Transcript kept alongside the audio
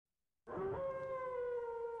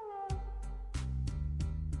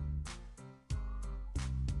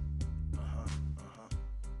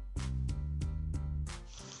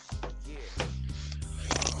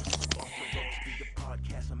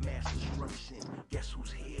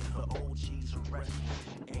for OGs or wrestling.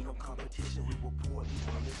 Ain't no competition, we report,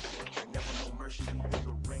 we gon' listen. Never no mercy, we bring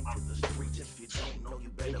the ring to the streets. If you don't know, you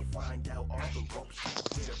better find out off the ropes.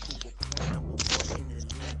 We're the proof of point, number one in the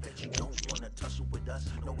league. Bet you don't wanna tussle with us,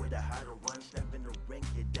 know where to hide or run. Step in the ring,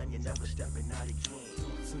 you're done, you're never stepping out again.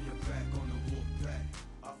 So you're back on the wolf back.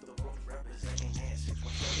 Off the rope, representing that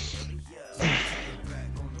 617 area. So you're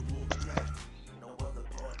back on the wolf back. No other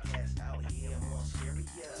podcast out here more scary.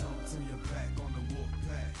 So you're back on the wolf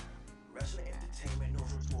pack. Wrestling entertainment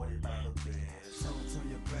news reported by the Bears. So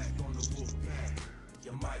you're back on the wolf pack.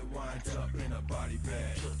 You might wind up in a body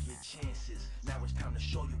bag. Took your chances, now it's time to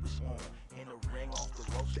show you what's on. In the ring, off the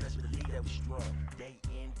ropes, best believe that we strong. Day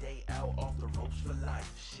in, day out, off the ropes for life.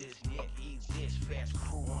 Shit's Nick, Wish, fast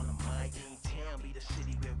crew on the mic. Town be the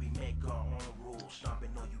city where we make our own rules. Stomping,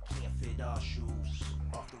 no, you can't fit our shoes.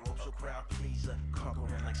 Off the ropes, a crowd pleaser,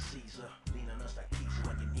 conquering like Caesar. Leaning us like pizza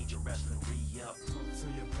when you need your wrestling re-up. So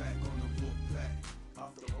you're back on the wolf pack.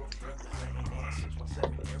 Off the ropes, representing that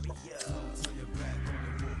 617 area. So you're back on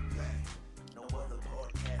the wolf pack. No other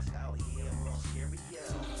podcast out here more scary.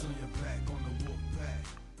 So you're back on the wolf pack.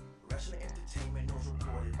 Wrestling entertainment news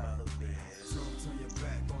reported by the Bears. So you're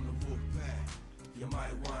back on the wolf pack. You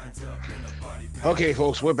might wind up in a body bag. Okay,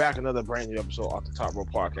 folks, we're back another brand new episode of the Top Rope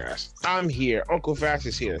Podcast. I'm here, Uncle Fast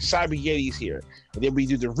is here, Cyber Yeti's here, and then we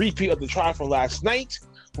do the repeat of the trial from last night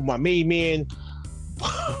with my main man,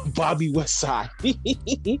 Bobby Westside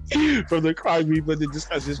from the Crime Reaper to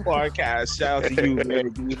discuss this podcast. Shout out to you,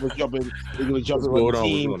 man. We're gonna jump in on the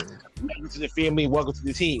team. Welcome to the family. Welcome to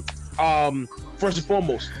the team. First and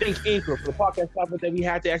foremost, thanks Anchor for the podcast platform that we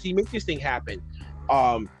had to actually make this thing happen.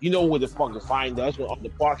 You know where the fuck to find us on the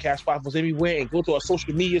podcast platforms everywhere, and go to our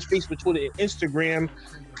social medias, Facebook, Twitter, and Instagram.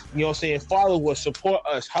 You know what I'm saying? Follow us, support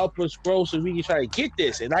us, help us grow so we can try to get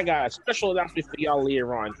this. And I got a special announcement for y'all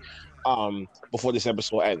later on, before this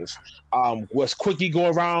episode ends. Let's quickly go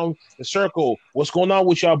around the circle. What's going on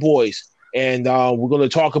with y'all boys? And we're going to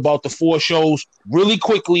talk about the 4 shows really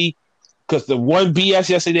quickly, because the one BS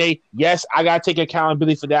yesterday, yes, I got to take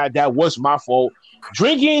accountability for that. That was my fault.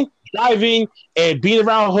 Drinking, driving, and being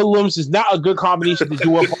around hoodlums is not a good combination to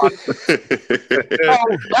do a podcast.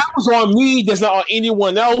 That was on me. That's not on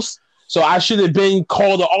anyone else. So I should have been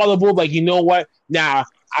called an audible. Like, you know what? I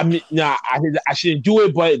shouldn't do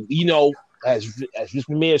it. But you know, as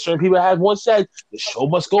Mr. Man, certain people have once said, the show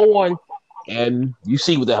must go on, and you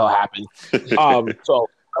see what the hell happened. So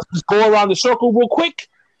let's just go around the circle real quick.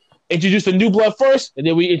 Introduce the new blood first, and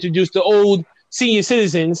then we introduce the old senior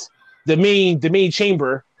citizens, the main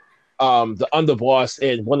chamber, the underboss,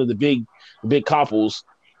 and one of the big couples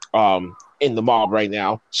in the mob right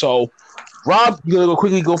now. So, Rob, you gonna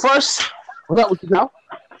quickly go first? What's up with you now?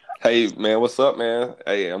 Hey man, what's up, man?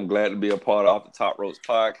 Hey, I'm glad to be a part of the Top Ropes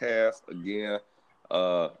podcast again.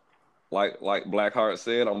 Like Blackheart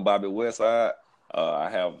said, I'm Bobby Westside. I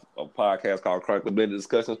have a podcast called Crack the Blended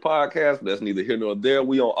Discussions Podcast. But that's neither here nor there.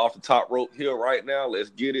 We on Off the Top Rope here right now. Let's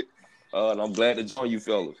get it. And I'm glad to join you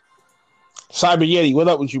fellas. Cyber Yeti, what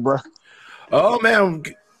up with you, bro? Oh man,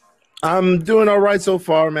 I'm doing all right so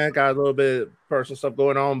far, man. Got a little bit of personal stuff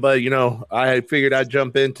going on, but you know, I figured I'd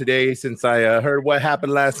jump in today since I heard what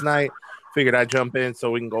happened last night. Figured I'd jump in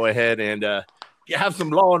so we can go ahead and have some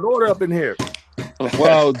law and order up in here.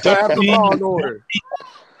 Well, have some law and order.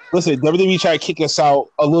 Listen, WWE tried to kick us out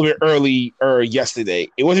a little bit early yesterday.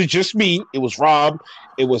 It wasn't just me. It was Rob.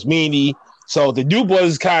 It was Manny. So the new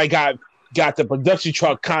brothers kind of got the production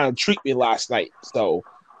truck kind of treatment last night. So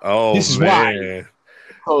this is why.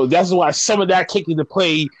 So that's why some of that kicked into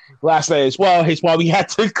play last night as well. It's why we had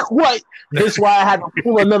to quit. That's why I had to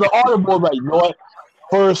pull another audible. Like, you know what?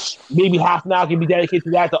 First, maybe half an hour can be dedicated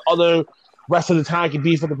to that. The other rest of the time can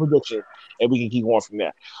be for the production. And we can keep going from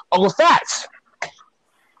there. Uncle Fats.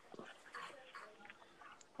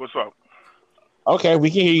 What's up? Okay, we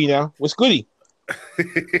can hear you now. What's goody?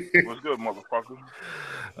 What's good, motherfucker?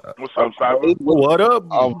 What's up, Cyber? What up?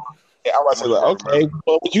 Yeah, I was say, okay,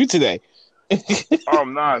 what with you today?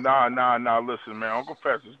 Nah. Listen, man, Uncle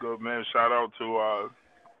Fats is good, man. Shout out to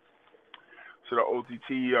the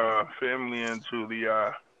OTT family and to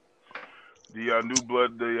the new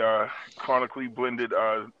blood, the chronically blended.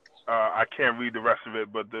 I can't read the rest of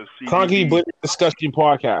it, but the CBD. Chronically blended discussion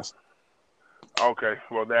podcast. Okay,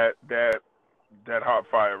 well that hot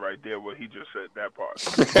fire right there, what he just said, that part.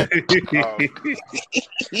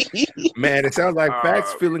 Man, it sounds like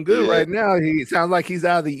Fat's feeling good right now. He sounds like he's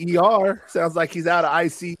out of the ER. Sounds like he's out of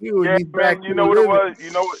ICU. Yeah, and he's back. You know what it was?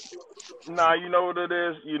 You know what? You know what it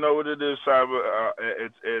is? You know what it is, Cyber?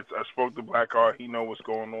 It's I spoke to Blackheart. He know what's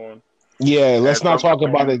going on. Yeah, let's And not talk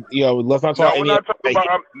about it. Let's not talk no, we're any. not talking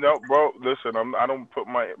about. No, bro. Listen, I don't put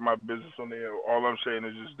my business on there. All I'm saying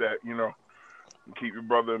is just that keep your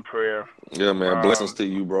brother in prayer. Yeah, man. Blessings to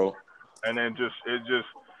you, bro. And then it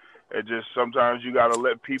just sometimes you gotta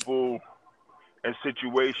let people and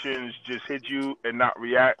situations just hit you and not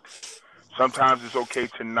react. Sometimes it's okay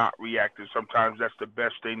to not react, and sometimes that's the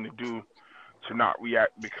best thing to do, to not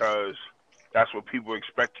react, because that's what people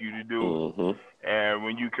expect you to do. Mm-hmm. And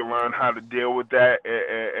when you can learn how to deal with that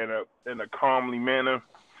in a calmly manner,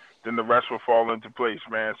 then the rest will fall into place,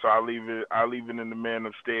 man. So I leave it in the man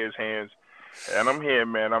upstairs' hands. And I'm here,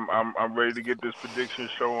 man. I'm ready to get this prediction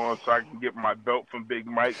show on so I can get my belt from Big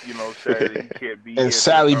Mike. Saturday he can't be And here.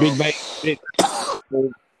 sadly, Big Mike,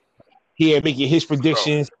 he ain't making his So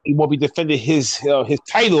predictions. He won't be defending his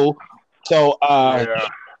title. So yeah.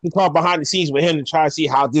 we talk behind the scenes with him to try to see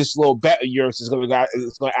how this little bet of yours is going to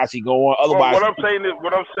actually go on. Well, Otherwise,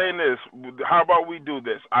 what I'm saying is, how about we do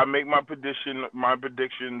this? I make my predictions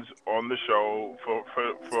on the show for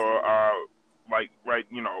like right,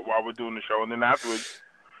 while we're doing the show, and then afterwards,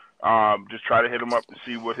 just try to hit him up to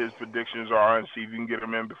see what his predictions are and see if you can get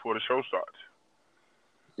him in before the show starts.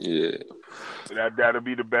 Yeah. That'll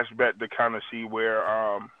be the best bet to kind of see where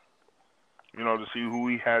to see who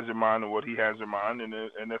he has in mind and what he has in mind, and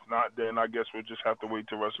if not, then I guess we'll just have to wait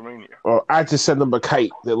till WrestleMania. Well, I just sent him a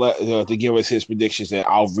kite to give us his predictions, and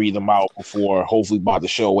I'll read them out before, hopefully, by the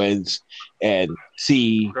show ends, and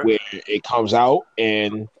see where it comes out.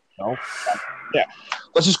 And yeah,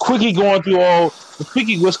 let's just quickly go through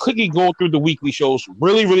the weekly shows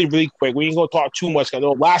really, really, really quick. We ain't gonna talk too much. I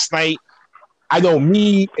know last night. I know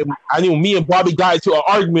me and Bobby got into an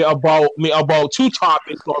argument about two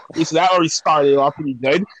topics, so that already started off pretty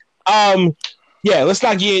good. Let's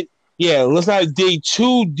not dig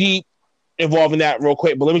too deep involving that real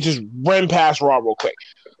quick, but let me just run past Raw real quick.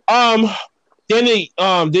 Then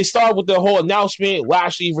they start with the whole announcement: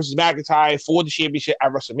 Lashley versus McIntyre for the championship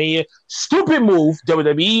at WrestleMania. Stupid move,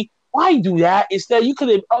 WWE. Why do that? Instead, you could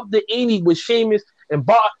have upped the ante with Sheamus and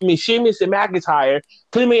Sheamus and McIntyre.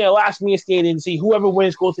 Could have made a last minute stand and see whoever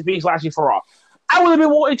wins goes to face Lashley for Raw. I would have been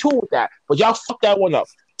more in tune with that, but y'all fucked that one up.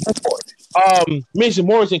 Miz and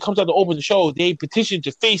Morrison comes out to open the show. They petitioned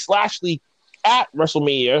to face Lashley at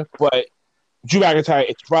WrestleMania, but Drew McIntyre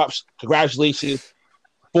interrupts. Congratulations,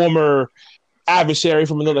 former adversary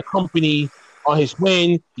from another company, on his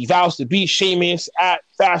win. He vows to beat Sheamus at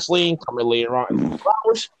Fastlane, coming later on in the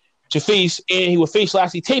hours, and he will face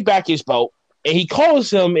Lashley, take back his belt, and he calls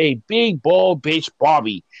him a big bald bitch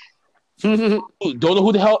Bobby. Don't know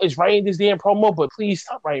who the hell is writing this damn promo, but please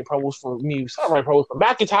stop writing promos for me. Stop writing promos for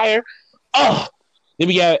McIntyre. Then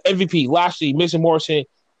we got MVP, Lashley, Miz and Morrison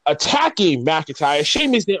attacking McIntyre.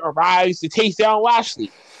 Sheamus then arrives to take down Lashley.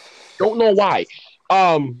 Don't know why.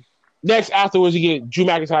 Next, afterwards, you get Drew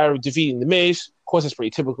McIntyre defeating The Miz. Of course, that's pretty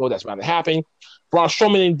typical. That's about to happen. Braun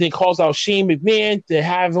Strowman then calls out Shane McMahon to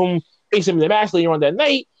have him face him in the match later on that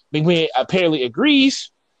night. McMahon apparently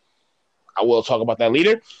agrees. I will talk about that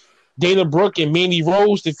later. Dana Brooke and Mandy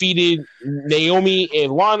Rose defeated Naomi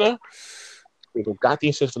and Lana. They got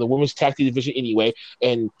the sense for the women's tag team division anyway.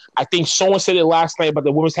 And I think someone said it last night about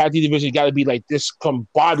the women's tag team division got to be like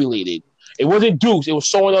discombobulated. It wasn't Dukes. It was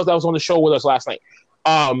someone else that was on the show with us last night.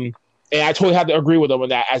 And I totally have to agree with them on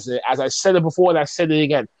that. As I said it before and I said it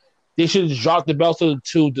again, they should have dropped the belt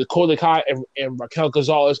to Dakota Kai and Raquel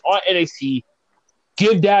Gonzalez on NXT.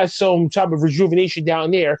 Give that some type of rejuvenation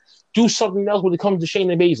down there. Do something else when it comes to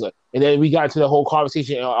Shayna Baszler. And then we got into the whole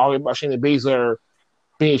conversation about Shayna Baszler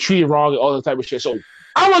being treated wrong and all that type of shit. So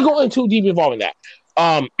I'm not going too deep involved in that.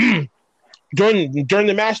 During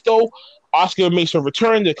the match, though, Asuka makes her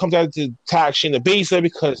return. That comes out to tag Shayna Baszler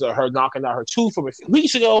because of her knocking out her tooth from a few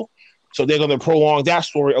weeks ago. So they're going to prolong that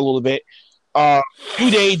story a little bit.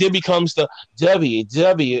 New Day then becomes the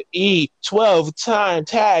WWE 12-time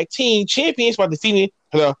Tag Team Champions by defeating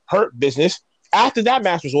the Hurt Business. After that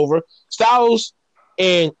match was over, Styles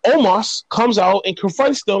and Omos comes out and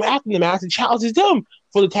confronts them after the match and challenges them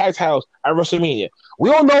for the tag titles at WrestleMania. We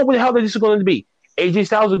don't know what the hell this is going to be. AJ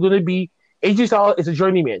Styles is a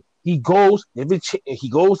journeyman. He goes to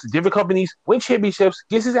different companies, wins championships,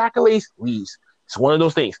 gets his accolades, leaves. It's one of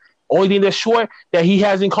those things. Only thing that's sure that he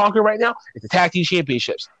hasn't conquered right now is the tag team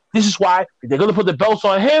championships. This is why they're going to put the belts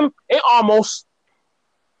on him and Omos,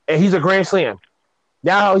 and he's a Grand Slam.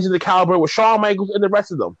 Now he's in the caliber with Shawn Michaels and the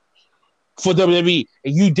rest of them for WWE.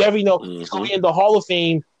 And you definitely know he's going to be in the Hall of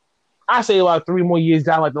Fame. I say about 3 more years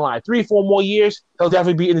down like the line, 3-4 more years, he'll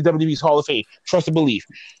definitely be in the WWE's Hall of Fame. Trust and believe.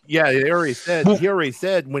 Yeah, he already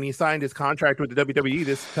said when he signed his contract with the WWE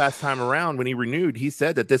this past time around, when he renewed, he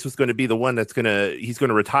said that this was going to be the one he's going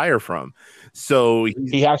to retire from. So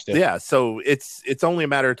he has to. Yeah, so it's only a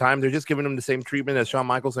matter of time. They're just giving him the same treatment as Shawn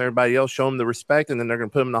Michaels and everybody else, show him the respect, and then they're going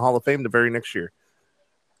to put him in the Hall of Fame the very next year.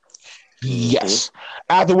 Yes.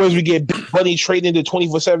 Afterwards, we get Big Bunny trading the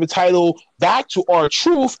 24/7 title back to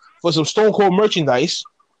R-Truth for some Stone Cold merchandise.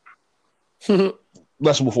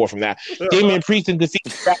 Let's move forward from that. Damian Priest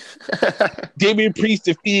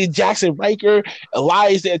defeated Jackson Riker.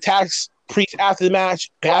 Elias attacks Priest after the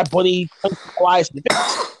match. Bad Bunny Elias in the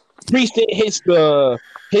face. Priest hits the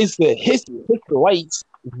lights.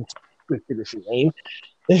 Name.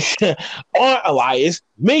 On Elias,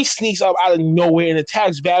 Mace sneaks up out of nowhere and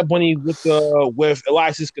attacks Bad Bunny with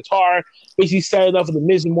Elias's guitar, basically setting up for the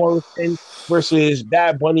Miz and Morrison versus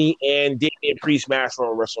Bad Bunny and Damian Priest match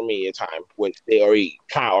from WrestleMania time, which they already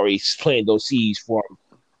planted those seeds from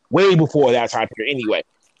way before that time period. Anyway,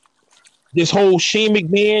 this whole Shane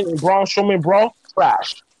McMahon and Braun Strowman brawl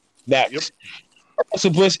trashed. Next, Alexa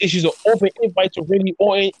Bliss issues an open invite to Randy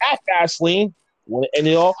Orton at Fastlane. Want to end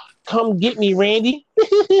it all? Come get me, Randy.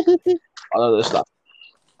 All other stuff.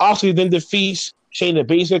 Oscar then defeats Shayna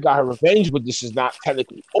Baszler, got her revenge, but this is not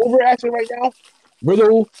technically over as of right now.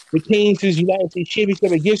 Riddle retains his United States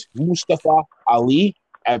Championship against Mustafa Ali.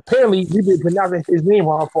 And apparently, we've been pronouncing his name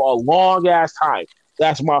wrong for a long ass time.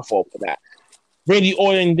 That's my fault for that. Randy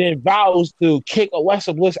Orton then vows to kick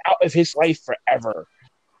Alexa Bliss out of his life forever.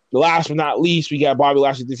 The last but not least, we got Bobby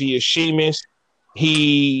Lashley defeated Sheamus.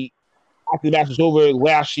 After the match is over,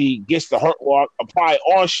 Lashley gets the Hurt Lock applied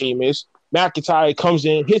on Sheamus. McIntyre comes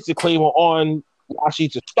in, hits the Claymore on Lashley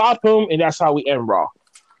to stop him, and that's how we end Raw.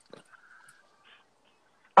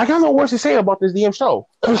 I got no words to say about this damn show.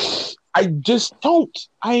 I just don't.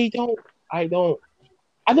 I don't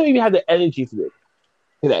even have the energy for this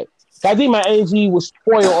today. I think my energy was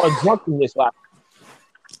spoiled or drunkenness last.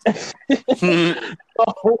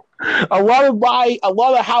 So, a lot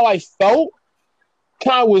of how I felt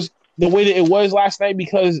kind of was the way that it was last night,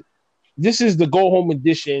 because this is the go-home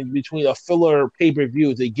edition between a filler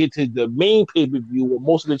pay-per-view to get to the main pay-per-view where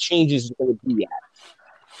most of the changes is going to be at.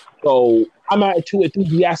 So I'm not too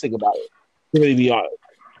enthusiastic about it, to really be honest.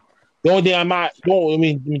 The only thing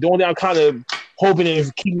I'm kind of hoping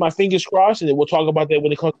and keeping my fingers crossed, and then we'll talk about that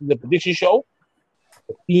when it comes to the prediction show.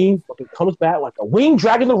 The theme fucking comes back like a winged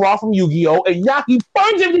dragon the Raw from Yu-Gi-Oh! And Yaki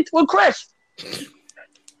burns everything to a crisp.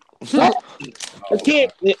 I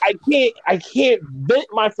can't vent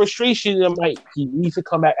my frustration. I'm like, he needs to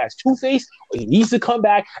come back as Two-Face, or he needs to come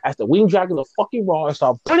back as the winged dragon of fucking Raw and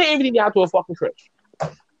start burning everything down to a fucking crisp.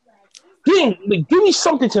 Give me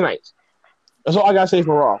something tonight. That's all I gotta say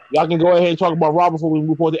for Raw. Y'all can go ahead and talk about Raw before we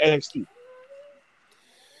move on to NXT.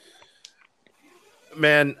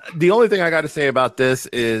 Man, the only thing I got to say about this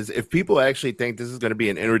is if people actually think this is going to be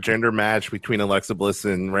an intergender match between Alexa Bliss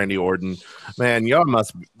and Randy Orton, man, y'all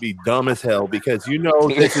must be dumb as hell, because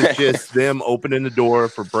this is just them opening the door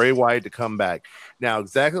for Bray Wyatt to come back. Now,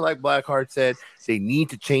 exactly like Blackheart said, they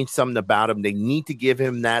need to change something about him. They need to give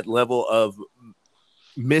him that level of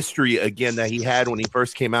mystery again that he had when he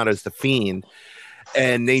first came out as the Fiend.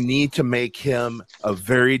 And they need to make him a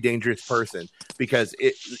very dangerous person, because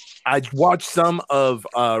I watched some of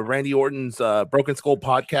Randy Orton's Broken Skull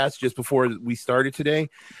podcast just before we started today,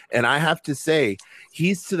 and I have to say,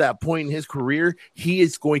 he's to that point in his career, he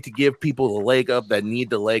is going to give people the leg up that need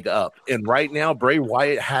the leg up. And right now, Bray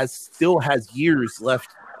Wyatt still has years left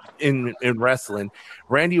in wrestling.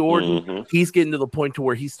 Randy Orton, he's getting to the point to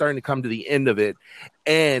where he's starting to come to the end of it,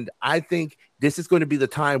 and I think this is going to be the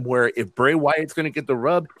time where if Bray Wyatt's going to get the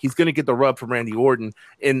rub, he's going to get the rub from Randy Orton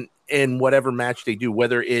in whatever match they do,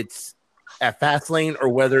 whether it's at Fastlane or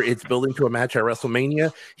whether it's building to a match at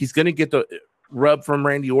WrestleMania. He's going to get the rub from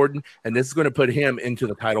Randy Orton, and this is going to put him into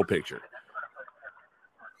the title picture.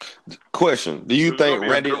 Question: do you think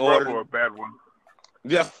Randy Orton or a bad one?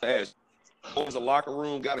 Yes, was the locker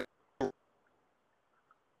room got it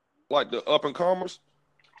like the up and comers?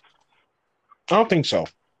 I don't think so.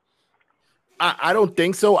 I don't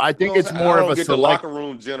think so. I think it's more of a the locker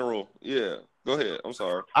room general. Yeah, go ahead. I'm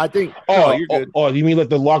sorry. I think. You're good. You mean like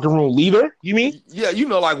the locker room leader? You mean? Yeah,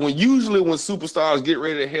 like when superstars get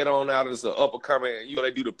ready to head on out as the upper comer,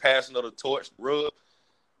 they do the passing of the torch rub.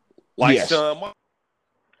 Like yes. Shawn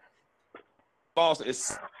Boston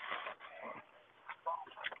is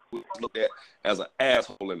looked at as an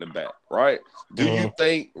asshole in the back, right? Do you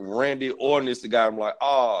think Randy Orton is the guy? I'm like,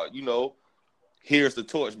 here's the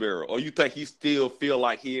torchbearer, or you think he still feel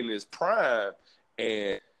like he in his prime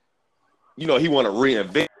and he want to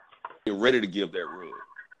reinvent and ready to give that rub.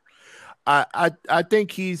 I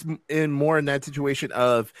think he's more in that situation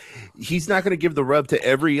of he's not going to give the rub to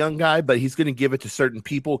every young guy, but he's going to give it to certain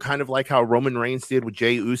people, kind of like how Roman Reigns did with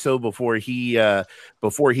Jey Uso before he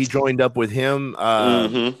joined up with him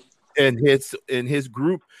in his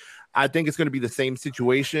group. I think it's going to be the same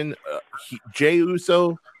situation. Jey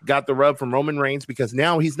Uso got the rub from Roman Reigns because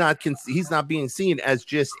now he's not being seen as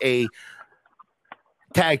just a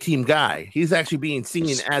tag team guy. He's actually being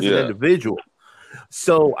seen as an individual.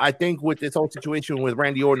 So I think with this whole situation with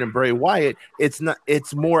Randy Orton and Bray Wyatt, it's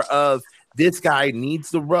more of this guy needs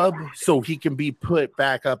the rub so he can be put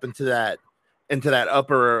back up into that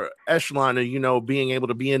upper echelon of, being able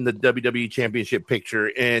to be in the WWE championship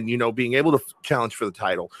picture and, being able to challenge for the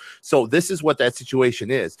title. So this is what that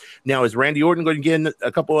situation is. Now, is Randy Orton going to get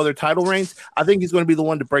a couple other title reigns? I think he's going to be the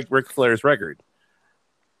one to break Ric Flair's record.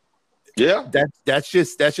 Yeah, that's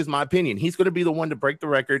just my opinion. He's going to be the one to break the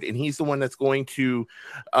record, and he's the one that's going to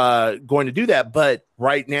do that. But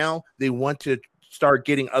right now, they want to start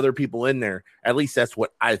getting other people in there. At least that's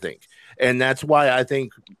what I think, and that's why I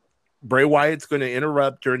think Bray Wyatt's going to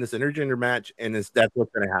interrupt during this intergender match, and that's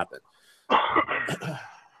what's going to happen.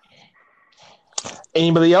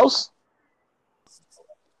 Anybody else?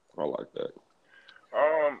 I like that.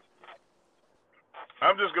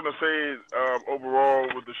 I'm just gonna say overall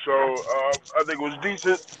with the show, I think it was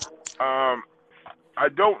decent. I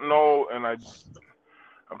don't know, and I'm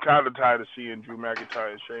kind of tired of seeing Drew McIntyre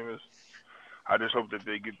and Sheamus. I just hope that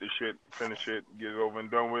they get this shit, finish it, get it over and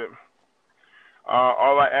done with.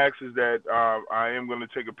 All I ask is that I am gonna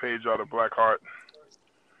take a page out of Blackheart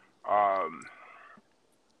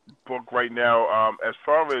book right now. As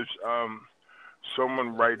far as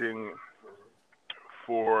someone writing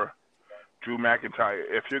for Drew McIntyre,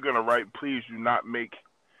 if you're going to write, please do not make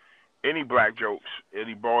any black jokes,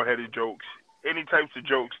 any bald-headed jokes, any types of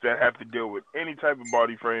jokes that have to deal with any type of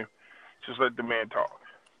body frame. Just let the man talk.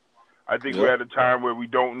 I think we're at a time where we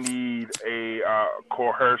don't need a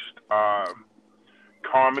coerced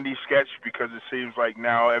comedy sketch because it seems like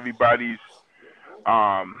now everybody's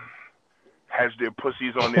has their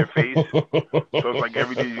pussies on their face. So it's like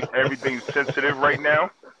everything's sensitive right now.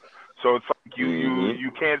 So it's like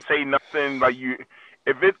you can't say nothing. Like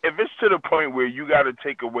if it's to the point where you got to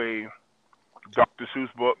take away Dr.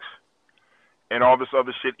 Seuss books and all this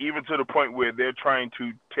other shit, even to the point where they're trying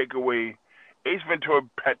to take away Ace Ventura: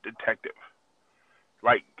 Pet Detective.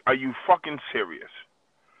 Like, are you fucking serious?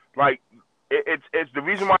 Like, it's the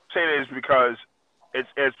reason why I say that is because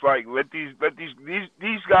it's like let these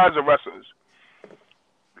guys are wrestlers.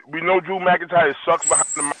 We know Drew McIntyre sucks behind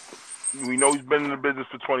the mic. We know he's been in the business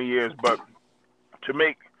for 20 years, but to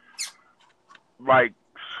make like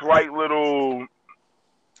slight little,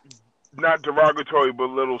 not derogatory, but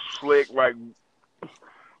little slick, like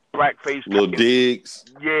blackface little digs.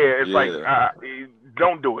 Yeah, it's like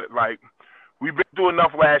don't do it. Like we've been through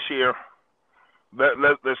enough last year.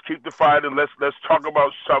 Let's keep the fight and let's talk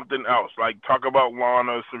about something else. Like talk about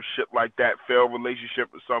Lana or some shit like that, failed relationship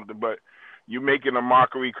or something. But you're making a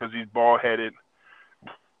mockery because he's bald headed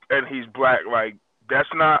and he's black. Like that's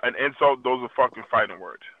not an insult. Those are fucking fighting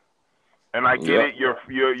words. And I get it.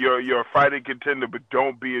 You're a fighting contender, but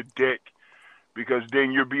don't be a dick because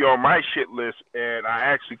then you'll be on my shit list. And I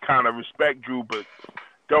actually kind of respect Drew, but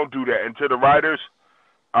don't do that. And to the writers,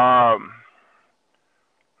 watch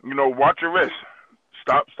your wrist.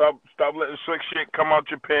 Stop letting slick shit come out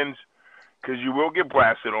your pens because you will get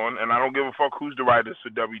blasted on. And I don't give a fuck who's the writers for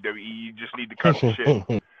WWE. You just need to cut the shit.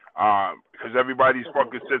 Because everybody's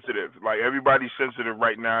fucking sensitive. Like, everybody's sensitive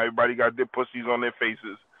right now. Everybody got their pussies on their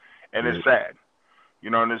faces. And it's sad. You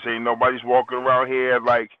know what I'm saying? Nobody's walking around here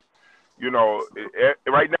like,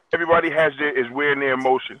 right now everybody is wearing their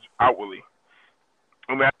emotions outwardly.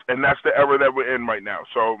 And that's the era that we're in right now.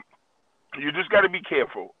 So you just got to be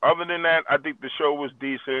careful. Other than that, I think the show was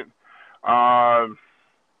decent. I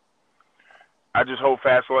just hope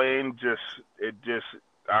Fastlane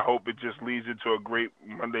I hope it just leads into a great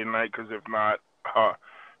Monday night, because if not,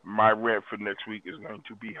 my rant for next week is going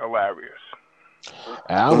to be hilarious.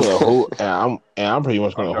 And I'm pretty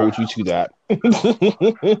much going to hold you to that. I'm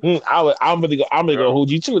gonna hold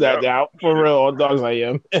you to that now, for real. On dogs, I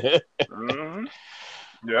am. Mm-hmm.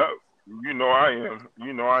 Yeah,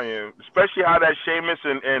 I am. Especially how that Sheamus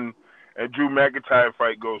and Drew McIntyre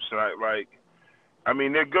fight goes tonight. Like, I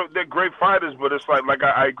mean, they're great fighters, but it's like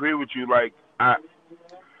I agree with you. Like,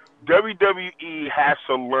 WWE has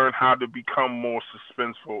to learn how to become more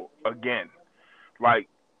suspenseful again. Like,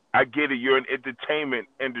 I get it. You're an entertainment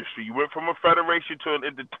industry. You went from a federation to an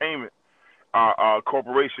entertainment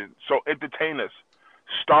corporation. So entertain us.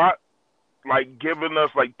 Start like giving us,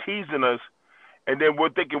 like teasing us, and then we're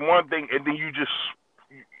thinking one thing, and then you just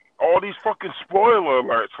all these fucking spoiler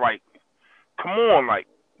alerts. Like, come on, like,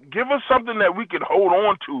 give us something that we can hold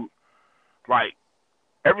on to. Like,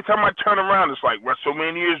 every time I turn around, it's like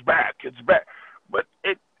WrestleMania is back. It's back, but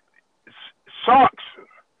it sucks.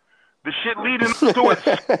 The shit leading up to it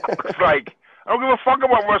sucks. Like, I don't give a fuck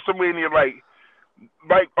about WrestleMania. Like,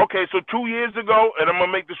 okay, so 2 years ago, and I'm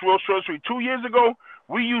gonna make this real short. 2 years ago,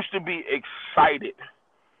 we used to be excited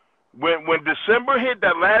when December hit,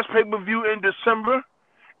 that last pay-per-view in December,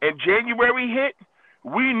 and January hit.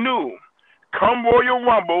 We knew, come Royal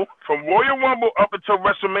Rumble, from Royal Rumble up until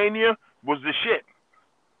WrestleMania was the shit.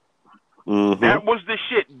 Mm-hmm. That was the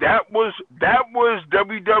shit. That was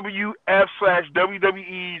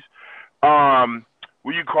WWF/WWE's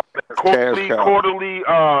what you call it, quarterly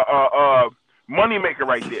moneymaker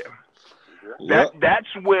right there. Yep.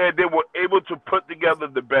 That's where they were able to put together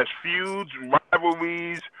the best feuds,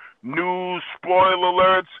 rivalries, news, spoiler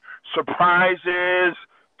alerts, surprises,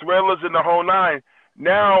 thrillers, and the whole nine.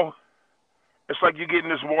 Now it's like you're getting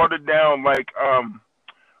this watered down, like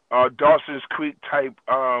Dawson's Creek type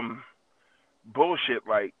bullshit.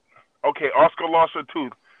 Like, okay, Oscar lost her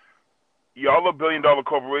tooth. Y'all a $1 billion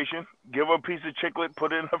corporation. Give her a piece of chicklet,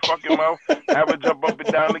 put it in her fucking mouth, have her jump up and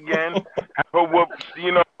down again, have her whoop,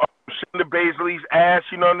 Shayna Baszler's ass,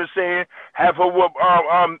 you know what I'm saying? Have her whoop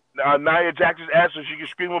Nia Jackson's ass so she can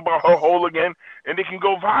scream about her hole again, and it can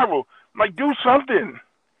go viral. Like, do something.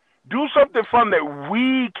 Do something fun that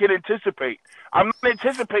we can anticipate. I'm not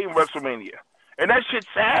anticipating WrestleMania, and that shit's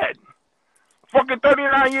sad. Fucking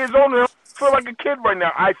 39 years old, and I feel like a kid right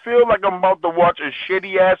now. I feel like I'm about to watch a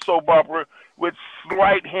shitty-ass soap opera with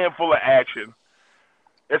slight handful of action.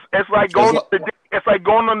 It's like going on the date. It's like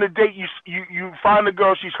going on the date. You find a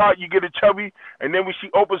girl, she's hot, you get a chubby, and then when she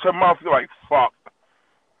opens her mouth, you're like, fuck.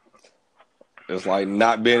 It's like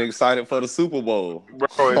not being excited for the Super Bowl. Bro,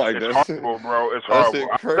 it's horrible, bro. It's that horrible. shit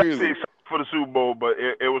I'm crazy. excited for the Super Bowl, but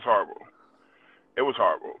it was horrible. It was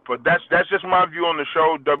horrible. But that's just my view on the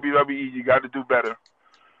show. WWE, you got to do better.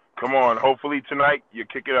 Come on. Hopefully tonight you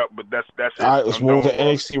kick it up, but that's it. All right, let's move to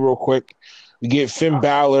NXT real quick. We get Finn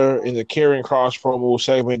Balor in the Karrion Kross promo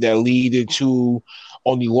segment that lead into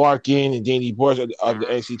Oney Larkin and Danny Bush of the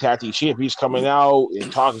NXT Tag Team Champions coming out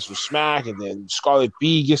and talking some smack, and then Scarlett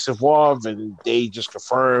B gets involved, and they just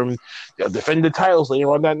confirm they'll defend the titles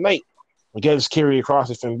later on that night against Karrion Kross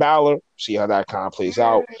and Finn Balor. See how that kind of plays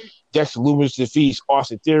out. Dexter Lumis defeats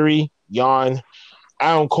Austin Theory. Yawn.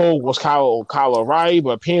 Adam Cole was Kyle O'Reilly,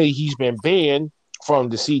 but apparently he's been banned from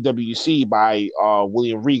the CWC by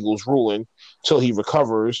William Regal's ruling till he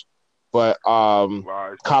recovers. But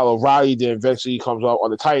Kyle O'Reilly then eventually comes up on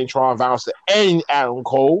the Titantron, vows to end Adam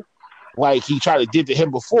Cole like he tried to did to him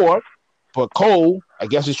before. But Cole, I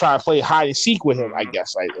guess, is trying to play hide and seek with him. I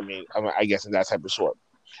guess in that type of sort.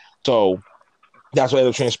 So that's what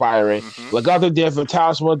ended up transpiring. Legado del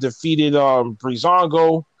Fantasma defeated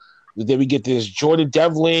Breezango. Then we get this Jordan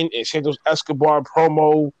Devlin and Santos Escobar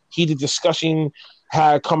promo. Heated discussion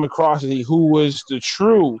had come across who was the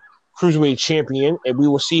true Cruiserweight champion, and we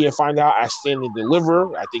will see and find out at Stand and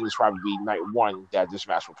Deliver. I think it's probably be night one that this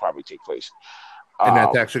match will probably take place. And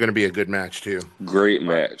that's actually going to be a good match, too. Great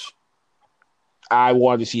match. I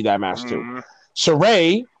wanted to see that match, too.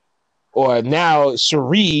 Saray, or now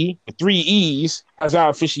Sari, 3 E's, has now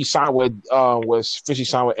officially signed with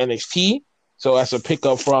NXT. So that's a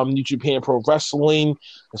pickup from New Japan Pro Wrestling.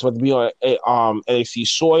 It's about to be on NXT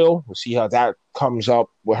soil. We'll see how that comes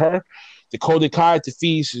up with her. Dakota Kai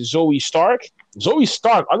defeats Zoe Stark. Zoe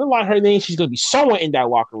Stark, underline her name, she's going to be somewhere in that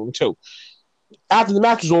locker room, too. After the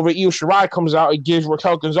match is over, Io Shirai comes out and gives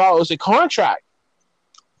Raquel Gonzalez a contract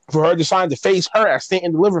for her to sign to face her at Stand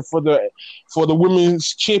and Deliver for the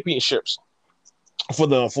women's championships. For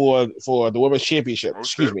the women's championship. Okay.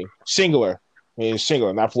 Excuse me. Singular. I mean,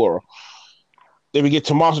 singular, not plural. Then we get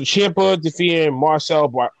Tommaso Ciampa defeating Marcel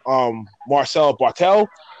Bartel.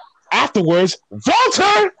 Afterwards,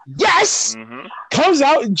 Walter, yes, comes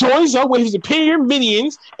out and joins up with his superior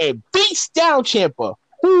minions and beats down Ciampa.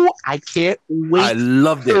 Who I can't wait. I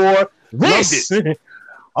loved it. For this. Loved it.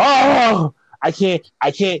 Oh, I can't.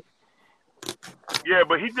 Yeah,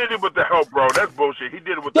 but he did it with the help, bro. That's bullshit. He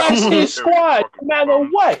did it with the help. That's his squad, no matter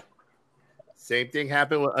what. Same thing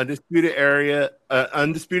happened with Undisputed Era,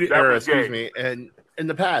 excuse me, and in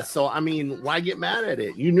the past. So, I mean, why get mad at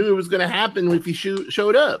it? You knew it was going to happen if he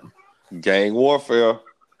showed up. Gang warfare.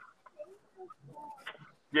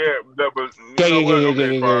 Yeah, that was.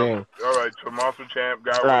 Gang. All right, Monster Champ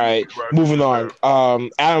got All right, moving on.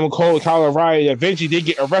 Adam Cole and Kyle O'Reilly eventually they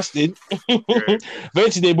get arrested. Okay.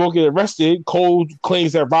 Eventually they both get arrested. Cole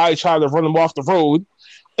claims that Riley tried to run him off the road.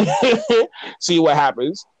 See what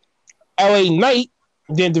happens. LA Knight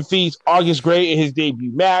then defeats August Gray in his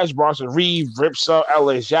debut match. Bronson Reed rips up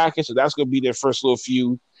LA's jacket, so that's going to be their first little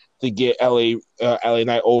feud to get LA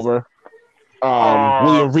Knight over.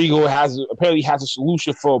 William Regal apparently has a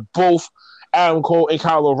solution for both Adam Cole and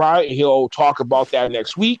Kyle O'Reilly, and he'll talk about that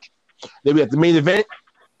next week. Then we have the main event.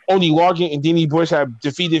 Oney Lorcan and Danny Bush have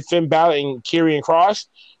defeated Finn Balor and Karrion Kross.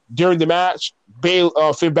 During the match,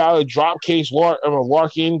 Finn Balor drop case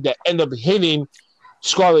Lorcan that end up hitting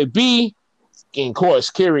Scarlet B. And of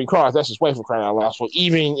course, Karrion Kross, that's his wife for crying out loud. So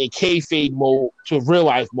even in kayfabe mode to real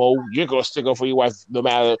life mode, you're gonna stick up for your wife no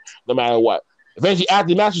matter what. Eventually, after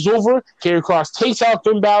the match is over, Karrion Kross takes out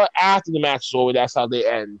Finn Balor after the match is over. That's how they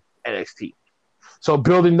end NXT. So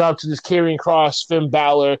building up to this Karrion Kross, Finn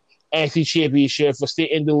Balor NXT Championship for Stay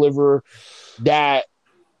and Deliver that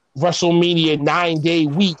WrestleMania 9-day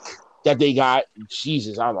week that they got.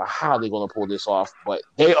 Jesus, I don't know how they're going to pull this off, but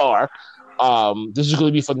they are. This is going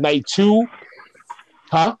to be for night 2.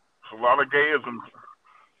 Huh? A lot of gayism.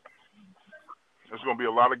 There's going to be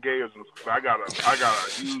a lot of gayism. I got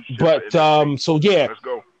a huge. But so yeah. Let's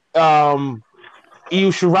go. Io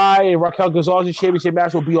Shirai and Raquel Gonzalez's championship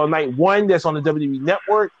match will be on night 1. That's on the WWE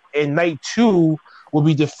Network, and night 2 will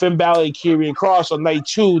be the Finn Balor and Karrion Kross on night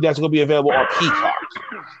 2. That's going to be available on Peacock.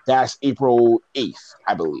 That's April 8th,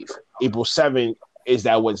 I believe. April 7th is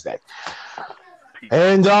that Wednesday.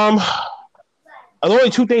 And the only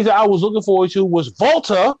 2 things that I was looking forward to was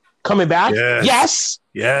Volta coming back. Yes.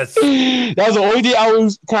 Yes. That's the only thing I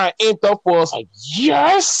was kind of amped up for. I was like,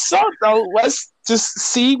 yes. So, let's just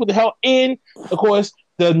see what the hell. And, of course,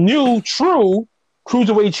 the new true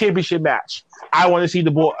Cruiserweight Championship match. I want to see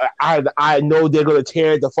the boy. I know they're going to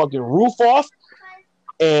tear the fucking roof off.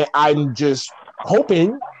 And I'm just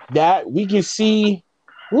hoping that we can see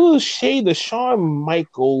shade the Shawn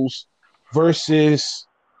Michaels versus,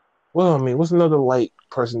 what's another light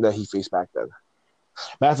person that he faced back then?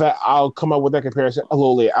 Matter of fact, I'll come up with that comparison a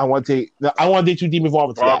little later. I want to take 2 Demon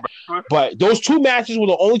Evolving to that. But those 2 matches were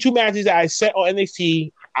the only 2 matches that I set on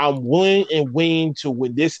NXT. I'm willing and waiting to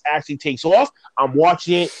when this actually takes off. I'm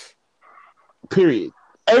watching it. Period.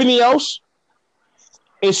 Everything else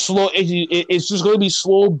is slow. It's just going to be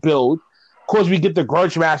slow build. Of course, we get the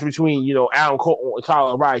grudge match between Adam Cole and Kyle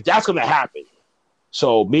O'Reilly. That's going to happen.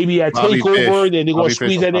 So maybe at TakeOver, then they're going to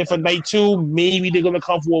squeeze that in for night 2. Maybe they're going to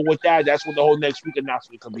come forward with that. That's what the whole next week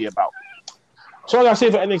announcement could be about. So I got to say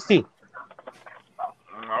for NXT.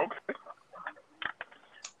 Okay.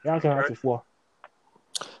 Yeah, I can have the floor.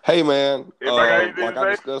 Hey, man. Like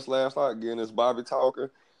I discussed last night, again, it's Bobby talking.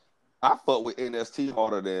 I fuck with NXT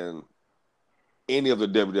harder than any of the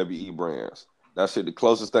WWE brands. That shit, the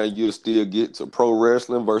closest thing you'll still get to pro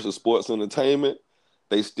wrestling versus sports entertainment.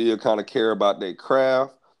 They still kind of care about their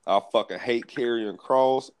craft. I fucking hate Karrion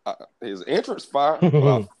Kross. His entrance fire, but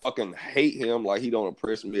I fucking hate him. Like, he don't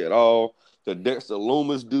impress me at all. The Dexter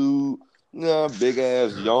Loomis dude, big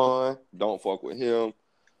ass yawn. Don't fuck with him.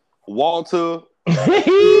 Walter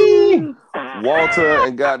and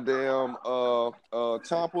goddamn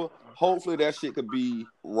Ciampa. Hopefully that shit could be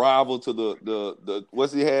rival to the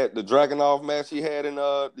what's he had, the Dragunov match he had in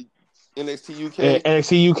the NXT UK.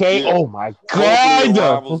 NXT UK? Yeah. Oh my God.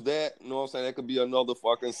 Rivals that. You know what I'm saying? That could be another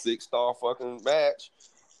fucking 6-star fucking match.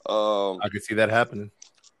 I could see that happening.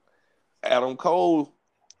 Adam Cole,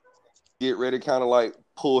 get ready, kind of like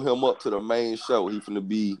pull him up to the main show. I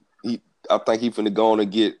think he finna go on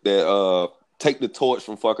and get that take the torch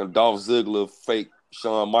from fucking Dolph Ziggler fake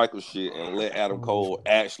Shawn Michaels shit and let Adam Cole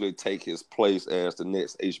actually take his place as the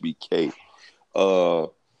next HBK.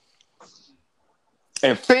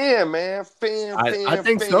 And Finn, man. I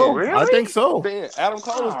think so. Really? I think so. Finn. Adam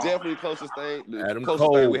Cole is definitely the closest thing. Adam closest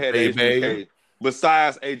Cole, thing we had at baby. HBK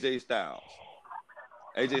besides AJ Styles.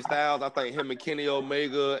 AJ Styles, I think him and Kenny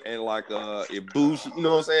Omega and like Ibushi, you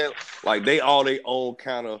know what I'm saying? Like they all their own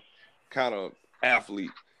kind of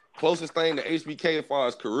athlete. Closest thing to HBK as far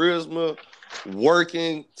as charisma,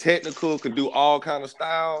 working, technical, can do all kind of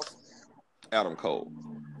styles. Adam Cole.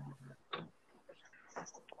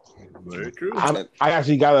 Very true. I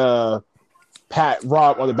actually got a pat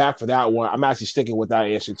Rob on the back for that one. I'm actually sticking with that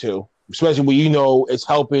answer too, especially when it's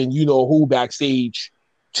helping who backstage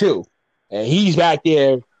too, and he's back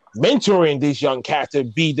there mentoring this young cat to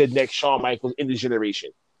be the next Shawn Michaels in this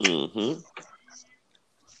generation. Mm-hmm.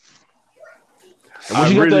 And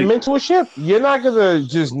when you get that mentorship, you're not gonna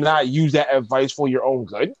just not use that advice for your own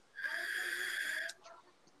good.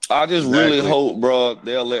 I just really Exactly. hope, bro,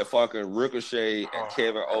 they'll let fucking Ricochet and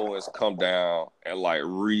Kevin Owens come down and like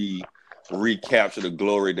recapture the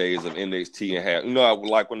glory days of NXT and have, you know,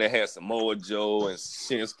 like when they had Samoa Joe and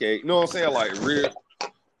Shinsuke, you know what I'm saying? Like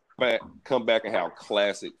come back and have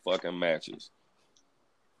classic fucking matches.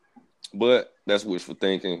 But that's wishful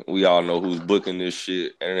thinking. We all know who's booking this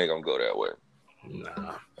shit, and it ain't gonna go that way.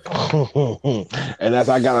 Nah. And as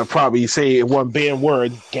I gotta probably say one banned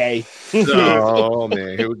word, gay. Oh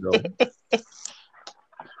man, here we go.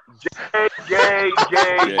 Gay.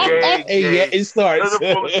 Hey, yeah, it starts. To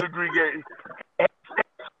the fullest degree, gay.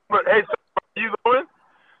 But hey, you going?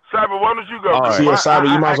 Cyber, why don't you go? All right. So, yeah,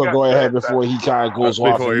 Cyber, you might as well got go ahead that, before he kind of goes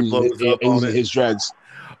off Before and he blows up on losing it. his dreads.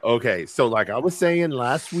 Okay, so like I was saying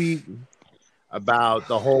last week about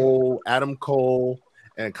the whole Adam Cole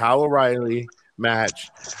and Kyle O'Reilly match,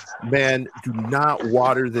 man, do not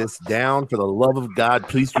water this down. For the love of God,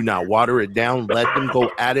 please do not water it down. Let them go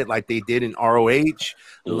at it like they did in ROH.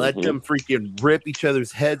 Let them freaking rip each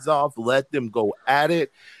other's heads off. Let them go at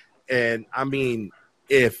it. And I mean,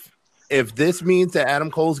 if this means that Adam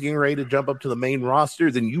Cole's getting ready to jump up to the main roster,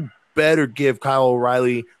 then you better give Kyle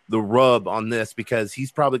O'Reilly the rub on this, because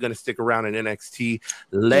he's probably going to stick around in NXT.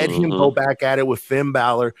 Let him go back at it with Finn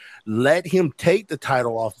Balor. Let him take the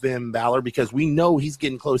title off Finn Balor, because we know he's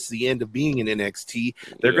getting close to the end of being in NXT.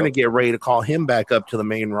 They're going to get ready to call him back up to the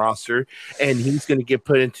main roster, and he's going to get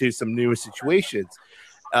put into some new situations.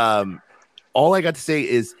 All I got to say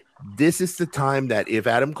is, this is the time that if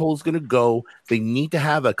Adam Cole's going to go, they need to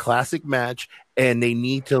have a classic match, and they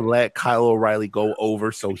need to let Kyle O'Reilly go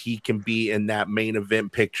over so he can be in that main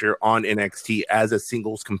event picture on NXT as a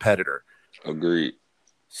singles competitor. Agreed.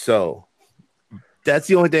 So that's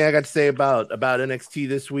the only thing I got to say about NXT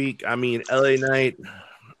this week. I mean, LA Knight,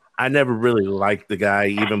 I never really liked the guy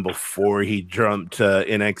even before he jumped to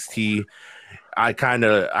NXT.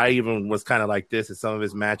 I even was kind of like this at some of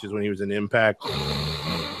his matches when he was in Impact.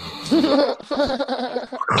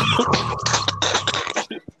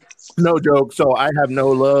 No joke. So I have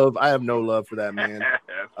no love. For that man.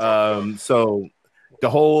 So the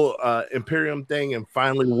whole Imperium thing, and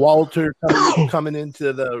finally Walter coming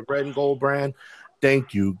into the red and gold brand.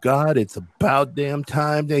 Thank you, God. It's about damn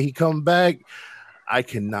time that he come back. I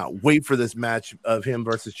cannot wait for this match of him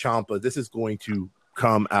versus Ciampa. This is going to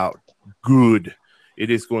come out good. It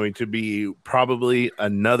is going to be probably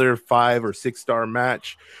another 5 or 6 star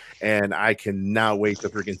match, and I cannot wait to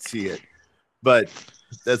freaking see it. But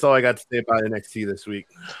that's all I got to say about NXT this week.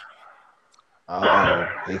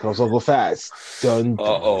 Here comes Uncle Fast. Dun,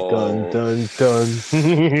 dun, dun, dun.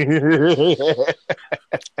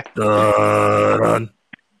 Dun.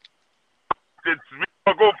 It's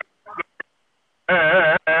Uncle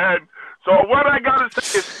and so what I gotta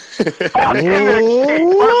say is, first of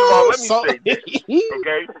all, let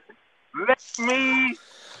me say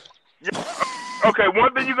this, okay?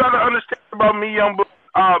 One thing you gotta understand about me, young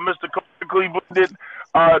Mr. Cleveland did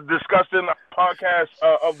discussing a podcast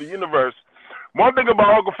of the universe. One thing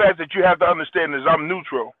about Uncle Fast that you have to understand is I'm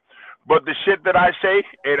neutral, but the shit that I say,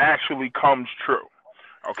 it actually comes true.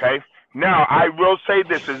 Okay? Now, I will say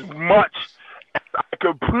this, as much as I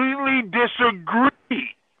completely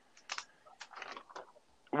disagree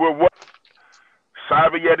with what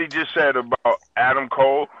Cyber Yeti just said about Adam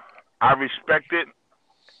Cole. I respect it,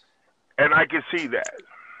 and I can see that.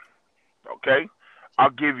 Okay?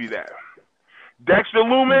 I'll give you that. Dexter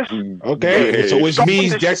Lumis. Okay, so which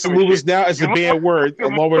means Dexter Lumis now is a banned word,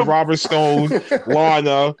 along with Robert Stone,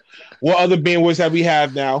 Lana. What other banned words that we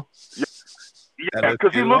have now? Yeah,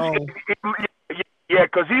 because he looks. Yeah,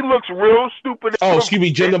 because he looks real stupid. Oh, excuse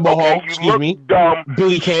me, Jinder Mahal. Excuse me, dumb.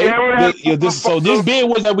 Billy Kay. This banned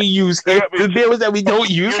words that we use here. This banned words that we don't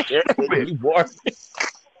use here anymore.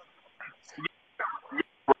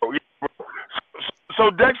 So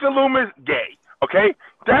Dexter Lumis, gay. Okay,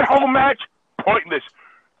 that whole match, pointless.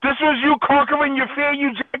 This was you conquering your fear,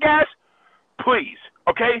 you jackass. Please,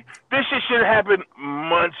 okay. This shit should have happened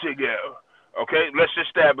months ago. Okay, let's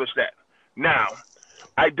establish that. Now,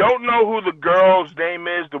 I don't know who the girl's name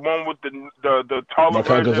is, the one with the taller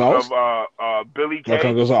version of Billy Kay.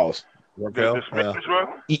 Raquel Gonzalez. The Spanish one?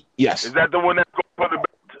 Yes. Is that the one that's going to put the belt?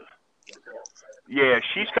 Yeah,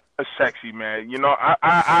 she's kind of sexy, man. You know,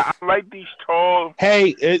 I like these tall.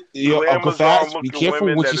 Hey, Uncle Fats, be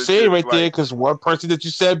careful what you say right there, because one person that you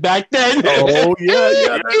said back then. Oh,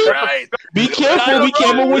 yeah, that's right. Be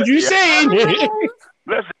careful what you saying.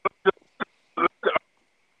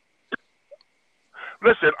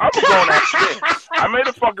 Listen, I'm going at this. I made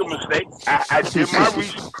a fucking mistake. I did my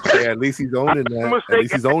research. Yeah, at least he's owning that. At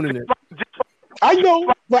least he's owning it. I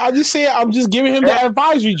know. But I'm just saying, I'm just giving him the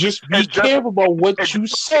advisory. Just be careful about what you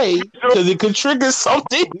say because it could trigger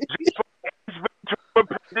something.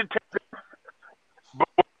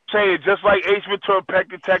 Say it just like Ace Ventura: Pet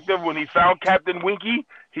Detective when he found Captain Winky,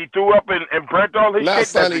 he threw up and burnt all his Not shit.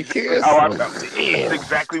 Sonny That's exactly Kiss. how I felt. That's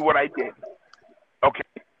exactly what I did. Okay,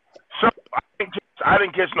 so I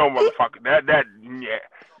didn't kiss no motherfucker. Yeah,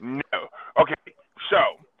 no. Okay,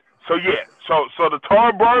 so yeah, so the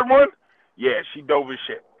Tar Bird one, yeah, she dove as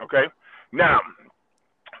shit. Okay, now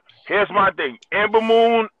here's my thing: Amber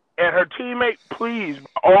Moon and her teammate, please, by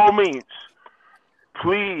all means,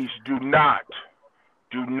 please do not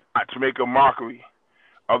make a mockery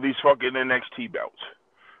of these fucking NXT belts.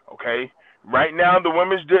 Okay? Right now, the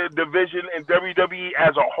women's division in WWE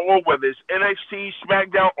as a whole, whether it's NXT,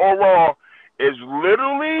 SmackDown, or Raw, is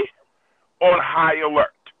literally on high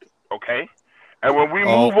alert. Okay? And when we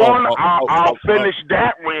move on, I'll finish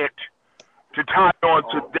that rant to tie on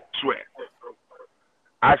to this rant.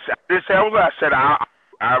 I said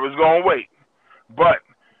I was going to wait. But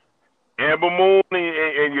Amber Moon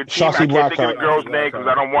and your team, I can't think of the girl's name because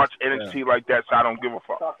I don't watch NXT like that, so I don't give a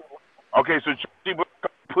fuck. Okay, so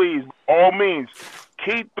please, by all means,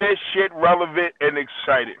 keep this shit relevant and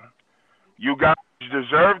exciting. You guys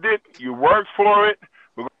deserved it. You worked for it.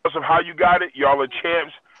 Regardless of how you got it, y'all are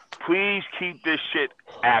champs. Please keep this shit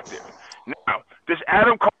active. Now, this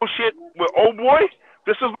Adam Cole shit with old boy,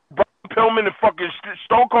 this is Brian Pillman and fucking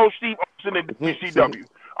Stone Cold Steve Austin and WCW.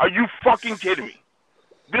 Are you fucking kidding me?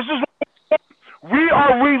 This is we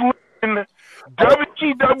are reliving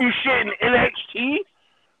WCW shit in NXT.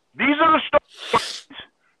 These are the stories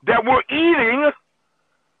that we're eating.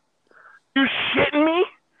 You shitting me?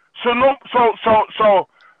 So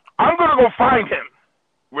I'm gonna go find him.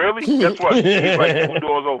 Really? Guess what? He's like 2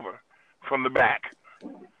 doors over from the back.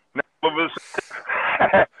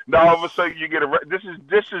 Now all of a sudden you get this is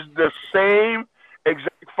the same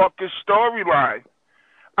exact fucking storyline.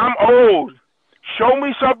 I'm old. Show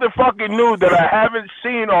me something fucking new that I haven't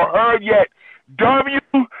seen or heard yet.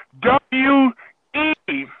 WWE,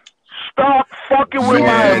 stop fucking with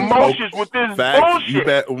my emotions with this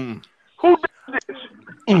bullshit. Who did this?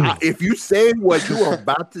 If you say what you are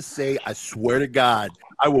about to say, I swear to God,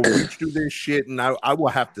 I will reach through this shit and I will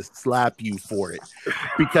have to slap you for it.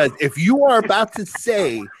 Because if you are about to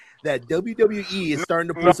say that WWE is starting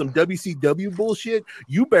to pull some WCW bullshit,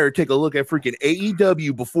 you better take a look at freaking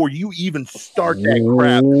AEW before you even start that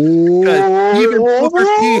crap. Because even Booker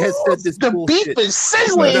T has said this the bullshit. beef is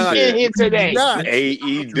sizzling in here today.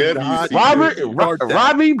 AEW.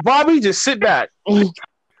 Bobby, just sit back.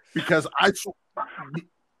 Because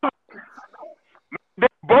they're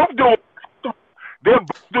both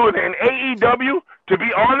doing it. And AEW, to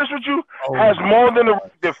be honest with you, has more than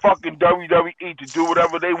the fucking WWE to do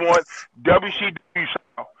whatever they want. WCW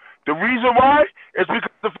style. The reason why is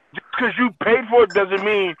because just you paid for it doesn't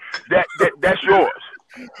mean that's yours.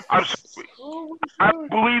 I'm sorry. I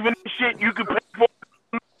believe in this shit. You can pay for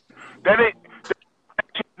it.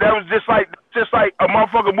 That was just like a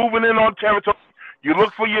motherfucker moving in on territory. You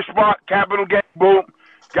look for your spot, capital gain, boom,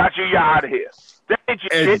 got you out of here. That ain't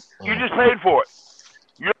your shit. You just paid for it.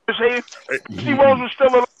 You know what I'm saying? Dusty Rose was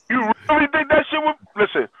still alive. You really think that shit would...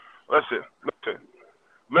 Listen.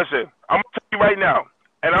 I'm going to tell you right now,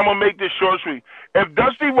 and I'm going to make this short and sweet. If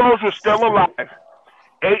Dusty Rose was still alive,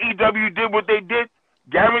 AEW did what they did,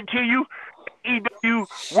 guarantee you, AEW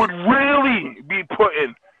would really be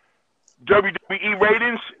putting WWE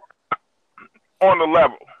ratings on the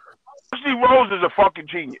level. Dusty Rose is a fucking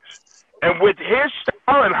genius. And with his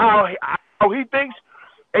style and how he thinks,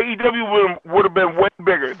 AEW would have been way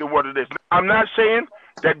bigger than what it is. I'm not saying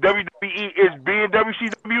that WWE is being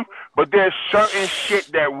WCW, but there's certain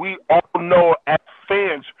shit that we all know as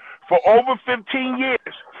fans for over 15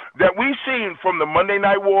 years that we've seen from the Monday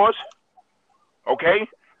Night Wars, okay,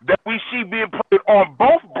 that we see being played on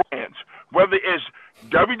both brands, whether it's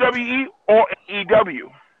WWE or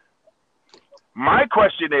AEW. My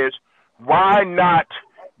question is, why not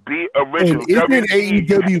be original? And isn't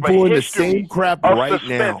AEW pulling the same crap right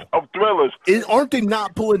now? Of thrillers. Aren't they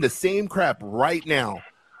not pulling the same crap right now?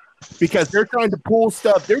 Because they're trying to pull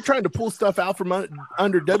stuff. They're trying to pull stuff out from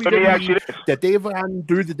under WWE that they've gotten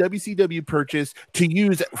through the WCW purchase to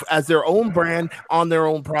use as their own brand on their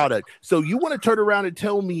own product. So you want to turn around and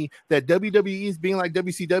tell me that WWE is being like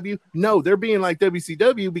WCW? No, they're being like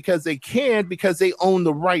WCW because they can, because they own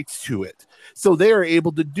the rights to it. So they are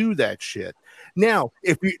able to do that shit. Now,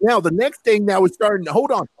 the next thing now is starting.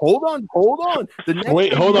 Hold on. Hold on. Hold on.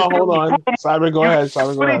 Cyber, go ahead.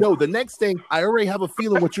 No, the next thing, I already have a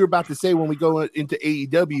feeling what you're about to say when we go into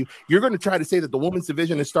AEW. You're going to try to say that the women's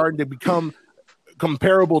division is starting to become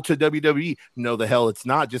comparable to WWE? No, the hell it's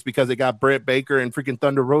not. Just because it got Britt Baker and freaking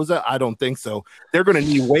Thunder Rosa, I don't think so. They're going to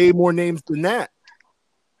need way more names than that.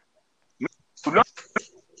 No,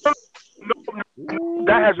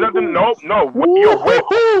 that has nothing. No, you're way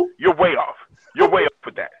off. You're way off. You're way off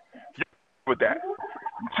with that. With that.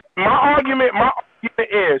 My argument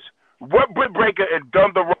is what Britt Baker and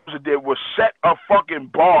Thunder Rosa did was set a fucking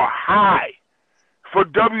bar high for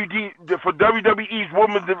WWE's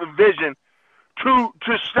women's division to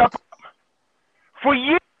step up for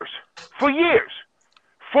years.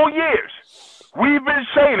 We've been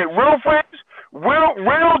saying it. Real fans, real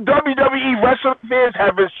WWE wrestling fans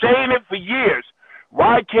have been saying it for years.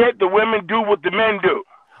 Why can't the women do what the men do?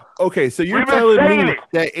 Okay, so you're telling me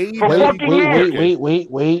that wait.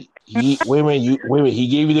 Wait a minute. He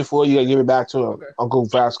gave you the floor. You gotta give it back to him, okay. Uncle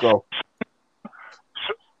Vasco.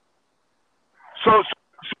 So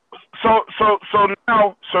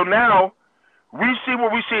now we see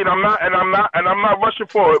what we see, and I'm not rushing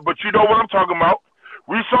for it. But you know what I'm talking about.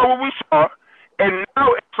 We saw what we saw, and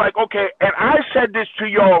now it's like, okay. And I said this to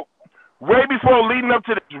y'all way before leading up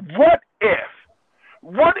to this.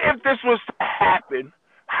 What if this was to happen?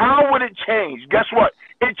 How would it change? Guess what?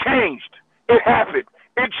 It changed. It happened.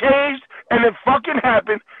 It changed, and it fucking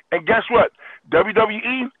happened. And guess what?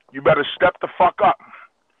 WWE, you better step the fuck up.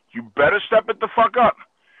 You better step it the fuck up.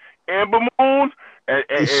 Amber Moon and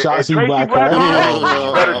Tracy Blackheart,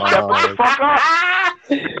 you better step it the fuck up.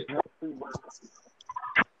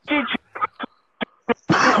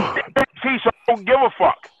 See, so I don't give a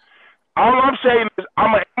fuck. All I'm saying is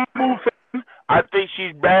I'm an Amber Moon fan. I think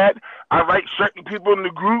she's bad. I like certain people in the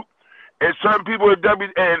group and certain people at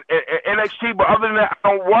NXT, but other than that, I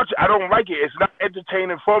don't watch it. I don't like it. It's not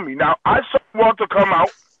entertaining for me. Now, I saw Walter come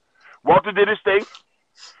out. Walter did his thing.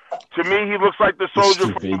 To me, he looks like the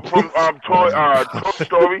soldier from Toy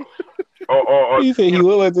Story. He said he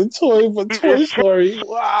looked like the toy from Toy Story.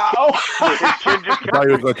 Wow. I thought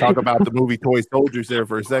he was going to talk about the movie Toy Soldiers there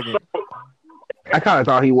for a second. I kind of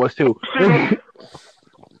thought he was too.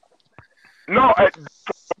 No, it's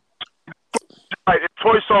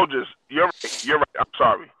Toy Soldiers. You're right. I'm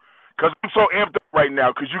sorry. Because I'm so amped up right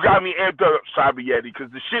now. Because you got me amped up, Cyber Yeti.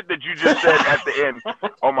 Because the shit that you just said at the end,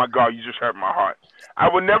 oh my God, you just hurt my heart. I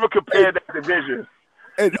would never compare that division.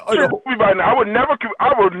 I would never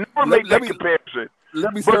make that comparison.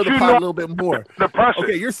 Let me stir the pot a little bit more.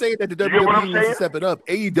 Okay, you're saying that the WWE needs to step it up.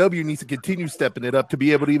 AEW needs to continue stepping it up to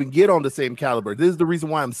be able to even get on the same caliber. This is the reason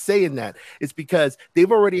why I'm saying that. It's because they've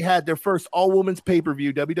already had their first all-women's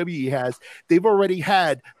pay-per-view, WWE has. They've already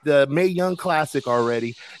had the Mae Young Classic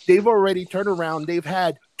already. They've already turned around. They've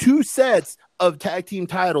had 2 sets of tag team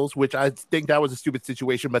titles, which I think that was a stupid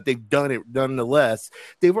situation, but they've done it nonetheless.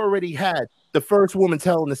 They've already had the first woman's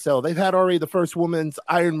Hell in a Cell. They've had already the first woman's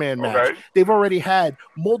Iron Man match. Okay. They've already had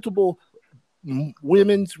multiple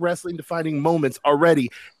women's wrestling defining moments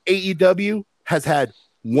already. AEW has had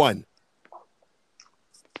 1.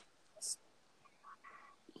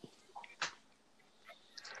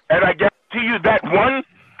 And I guarantee you that 1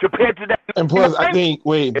 compared to that. And plus, I think,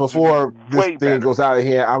 before this thing goes out of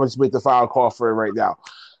here, I'm going to make the file call for it right now.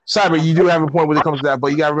 Cyber, you do have a point when it comes to that, but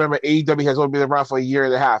you got to remember AEW has only been around for a year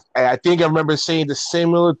and a half. And I think I remember saying the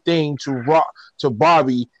similar thing to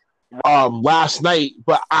Bobby last night,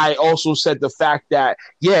 but I also said the fact that,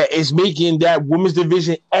 it's making that women's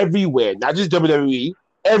division everywhere, not just WWE,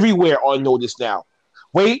 everywhere on notice now.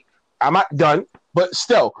 Wait, I'm not done. But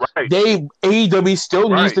still, AEW still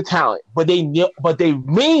needs the talent, but they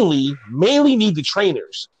mainly need the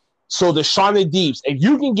trainers. So the Shauna Deeps, if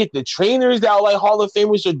you can get the trainers that are like Hall of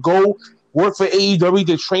Famers to go work for AEW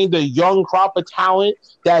to train the young crop of talent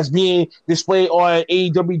that's being displayed on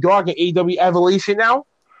AEW Dark and AEW Evolution now,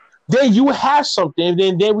 then you have something.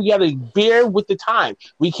 Then we gotta bear with the time.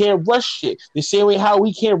 We can't rush shit. The same way how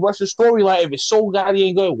we can't rush the storyline if it's so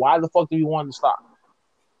goddamn good. Why the fuck do we want to stop?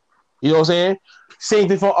 You know what I'm saying? Same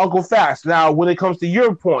thing for Uncle Fast. Now, when it comes to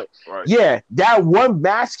your point, that one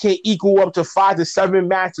match can equal up to 5 to 7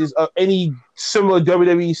 matches of any similar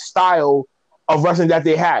WWE style of wrestling that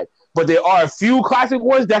they had. But there are a few classic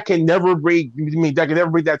ones that can never break.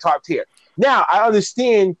 That top tier. Now, I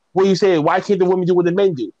understand what you say. Why can't the women do what the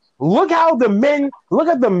men do? Look at the men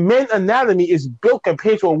anatomy is built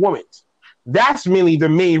compared to a woman's. That's mainly the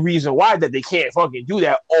main reason why that they can't fucking do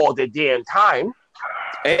that all the damn time.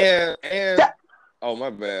 And oh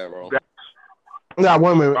my bad, bro. Now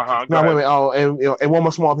wait a minute. Oh, and one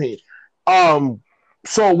more small opinion.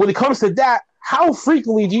 So when it comes to that, how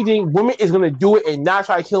frequently do you think women is gonna do it and not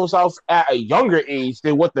try to kill themselves at a younger age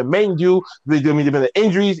than what the men do? They've been the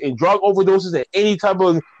injuries and drug overdoses and any type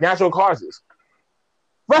of natural causes.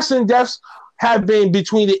 Wrestling deaths have been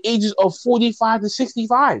between the ages of 45 to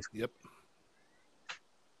 65. Yep.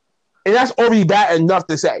 And that's already bad enough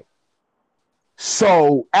to say.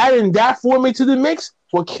 So adding that format to the mix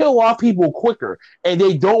will kill off people quicker, and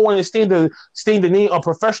they don't want to stain the name of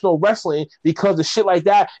professional wrestling because of shit like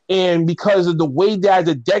that, and because of the way that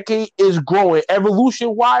the decade is growing,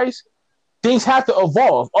 evolution wise, things have to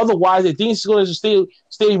evolve. Otherwise, if things are going to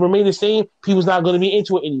remain the same, people's not going to be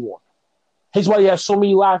into it anymore. That's why you have so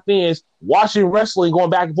many live fans watching wrestling going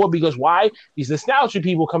back and forth, because why? These nostalgia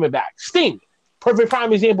people coming back. Sting, perfect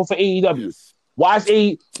prime example for AEW. Yes. Why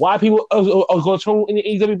people are going to turn in the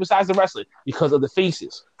AEW besides the wrestling? Because of the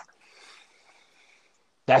faces.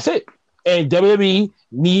 That's it. And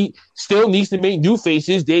WWE still needs to make new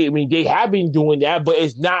faces. They have been doing that, but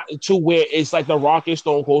it's not to where it's like The Rock and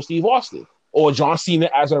Stone Cold Steve Austin or John Cena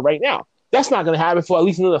as of right now. That's not going to happen for at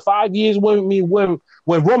least another 5 years when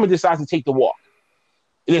Roman decides to take the walk.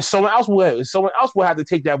 And if someone else will have to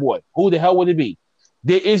take that walk, who the hell would it be?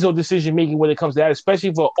 There is no decision making when it comes to that,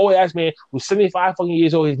 especially for an old ass man who's 75 fucking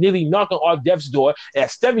years old. He's nearly knocking on death's door. And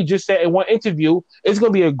as Stevie just said in one interview, it's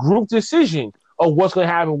going to be a group decision of what's going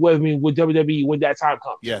to happen with WWE when that time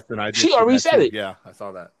comes. Yes, and she already said it. Yeah, I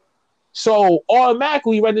saw that. So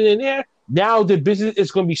automatically, rather than there, now the business is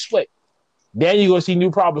going to be split. Then you're going to see new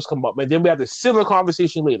problems come up, and then we have the similar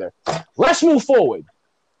conversation later. Let's move forward.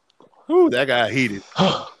 Ooh, that got heated.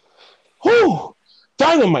 Whew,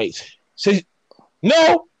 Dynamite. Says,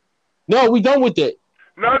 no, we done with it.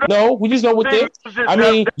 No, we just done with it. I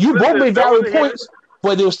mean, you both made valid points,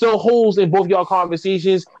 but there were still holes in both y'all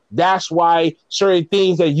conversations. That's why certain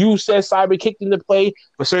things that you said Cyber kicked into play,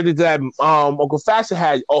 but certain things that Uncle Facet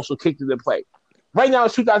had also kicked into play. Right now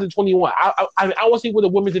it's 2021. I want to see what the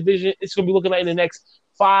women's division is going to be looking like in the next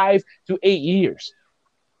 5 to 8 years.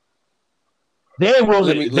 Then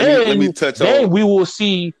we will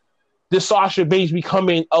see the Sasha Banks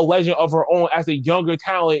becoming a legend of her own as a younger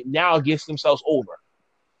talent now gets themselves over.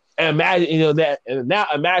 And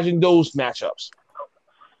imagine those matchups.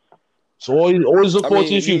 So always look forward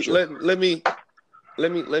to the future. Let me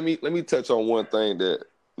touch on one thing that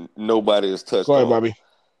nobody has touched on. Go ahead, Bobby.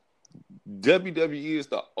 WWE is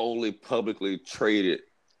the only publicly traded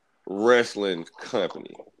wrestling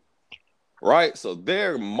company, right? So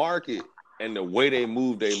their market and the way they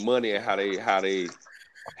move their money and how they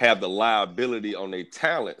have the liability on their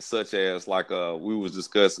talent, such as like we was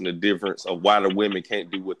discussing the difference of why the women can't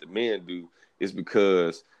do what the men do, is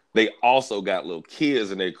because they also got little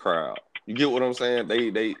kids in their crowd. You get what I'm saying?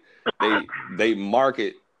 They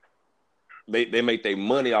market. They make their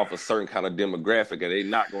money off a certain kind of demographic, and they're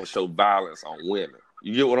not going to show violence on women.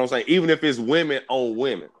 You get what I'm saying? Even if it's women on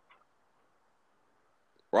women,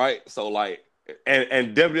 right? So like,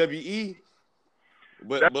 and WWE,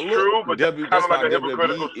 but look, true, but that's like why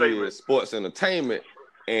WWE is sports entertainment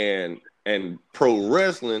and pro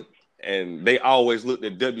wrestling, and they always looked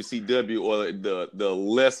at WCW or the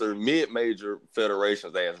lesser mid-major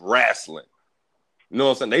federations as wrestling. You know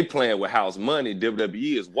what I'm saying? They playing with house money.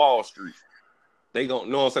 WWE is Wall Street. They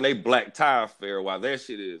gon' know what I'm saying? They black tie affair, while that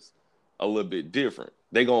shit is a little bit different.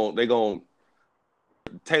 They gon'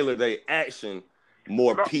 tailor their action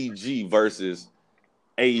more PG versus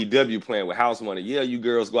AEW playing with house money. Yeah, you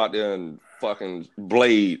girls go out there and fucking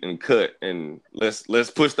blade and cut, and let's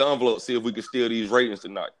push the envelope, see if we can steal these ratings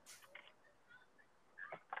tonight.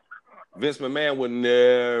 Vince McMahon would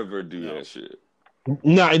never do that shit.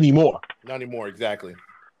 Not anymore. Not anymore, exactly.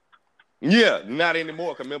 Yeah, not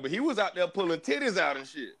anymore. Remember, he was out there pulling titties out and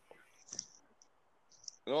shit.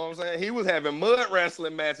 You know what I'm saying? He was having mud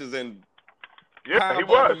wrestling matches and he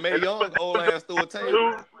was. Mae Young old ass through a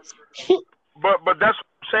table. But that's what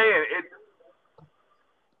I'm saying.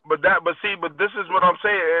 But this is what I'm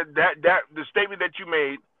saying. That the statement that you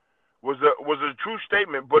made was a true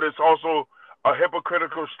statement, but it's also a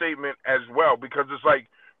hypocritical statement as well, because it's like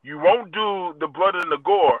you won't do the blood and the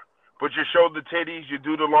gore, but you show the titties, you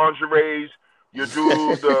do the lingeries, you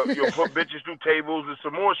put bitches through tables and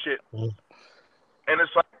some more shit. And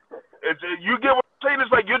it's like, you get what I'm saying?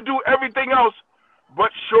 It's like you do everything else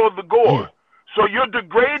but show the gore. So you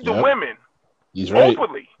degrade the women. He's right.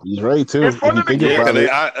 Openly. He's right too. In front of the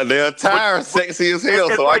kids. Their attire sexy as hell,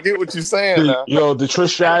 so I get what you're saying now. Yo, the Trish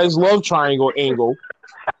Stratus love triangle angle.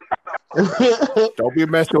 Don't be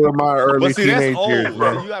messing with my early teenage years,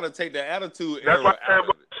 bro. You got to take the attitude. That's what I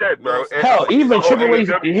said, bro. Hell, even Triple H,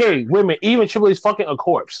 even Triple H fucking a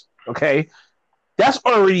corpse. Okay, that's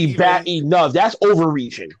already bad enough. That's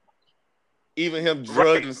overreaching. Even him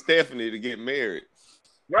drugging Stephanie to get married.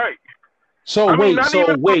 Right. So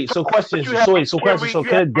question. So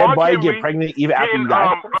can a dead body get pregnant even after you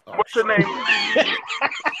die? What's her name?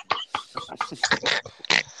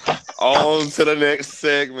 On to the next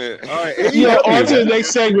segment. All right, Yo, AEW, on to the man.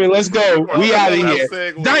 next segment. Let's go. We out of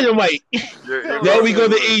here. Dynamite. Then we go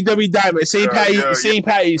to AEW Diamond. St.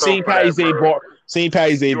 Patty's Day bar. St.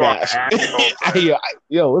 Patty's Day bash.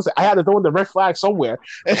 Yo, listen, I had to throw in the red flag somewhere.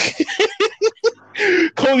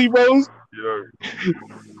 Cody Rhodes.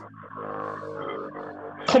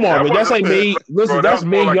 Come on, man. That's like May. Listen, that's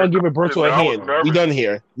May Young giving birth to a hand. We done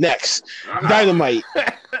here. Next. Dynamite.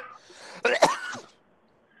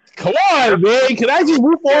 Come on, man. Can I just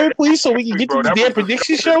move forward, please, so we can get to the damn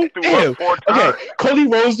prediction show? Damn. Okay. Cody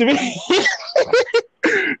Rhodes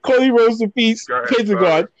defeats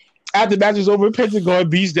Pentagon. After the match is over, Pentagon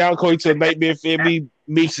beats down Cody to the Nightmare Family,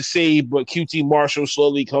 makes a save, but QT Marshall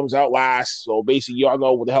slowly comes out last. So basically, y'all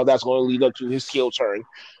know what the hell that's going to lead up to his heel turn.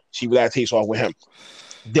 See what that takes off with him.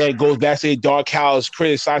 Then goes back to Dark House,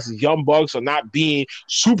 criticizes Young Bucks for not being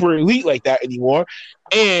super elite like that anymore.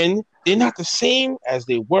 And they're not the same as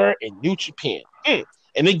they were in New Japan. And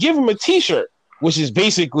they give him a T-shirt, which is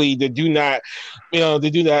basically the do not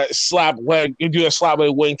slap leg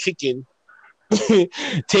when kicking,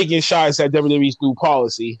 taking shots at WWE's new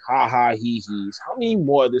policy. Ha ha he he's. How many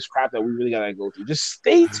more of this crap that we really gotta go through? Just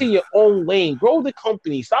stay to your own lane. Grow the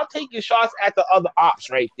company. Stop taking shots at the other ops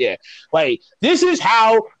right there. Like this is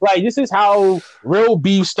how real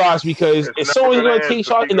beef starts, because if someone's gonna take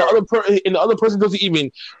shots and the other person doesn't even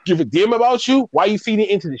give a damn about you, why are you feeding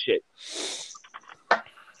into the shit?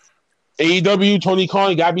 AEW, Tony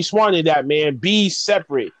Khan, you gotta be smart in that, man. Be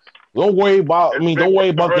separate. Don't worry about them. Don't worry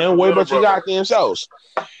about your goddamn selves.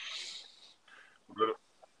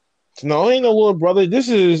 No, ain't no little brother. This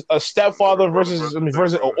is a stepfather versus an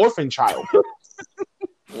orphan child.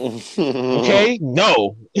 Okay,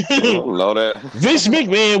 no. Know that. Vince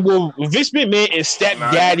McMahon is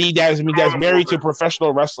stepdaddy that's married to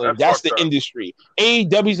professional wrestling. That's the industry.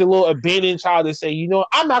 AEW's a little abandoned child that say,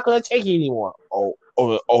 I'm not gonna take it anymore. Oh,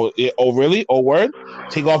 really? Oh, word?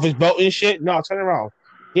 Take off his belt and shit? No, turn around.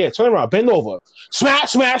 Yeah, turn around, bend over.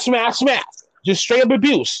 Smash, smash, smash, smash. Just straight up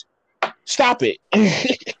abuse. Stop it.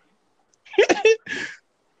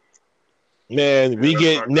 Man, we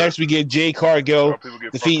get Jay Cargill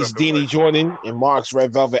defeats Danny Jordan and Mark's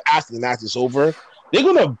Red Velvet after the match is over. They're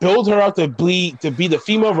gonna build her up to be the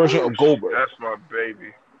female version of Goldberg. That's my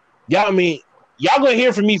baby. Yeah, I mean, y'all gonna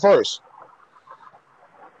hear from me first.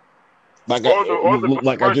 Like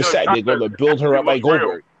I just said, they're gonna build her up like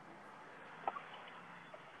Goldberg.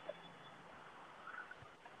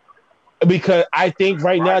 Because I think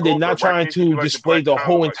right now they're not trying to display the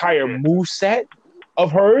whole entire moveset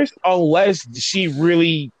of hers unless she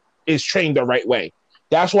really is trained the right way.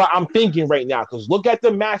 That's what I'm thinking right now. Because look at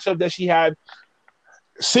the matchup that she had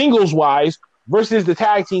singles-wise versus the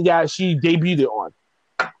tag team that she debuted on.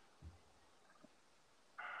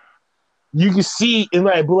 You can see in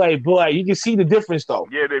you can see the difference though.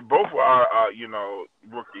 Yeah, they both are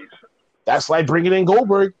rookies. That's like bringing in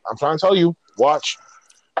Goldberg. I'm trying to tell you. Watch.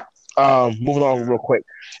 Moving on real quick.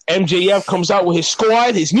 MJF comes out with his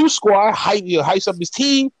new squad, hypes up his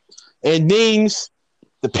team, and names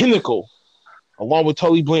the Pinnacle, along with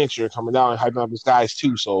Tully Blanchard coming out and hyping up his guys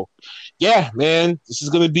too. So, yeah, man, this is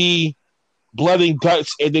gonna be blood and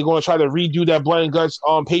guts, and they're gonna try to redo that blood and guts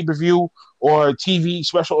on pay-per-view or TV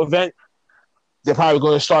special event. They're probably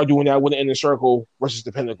gonna start doing that with the Inner Circle versus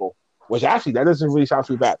the Pinnacle. Which actually, that doesn't really sound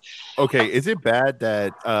too bad. Okay, is it bad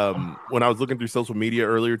that when I was looking through social media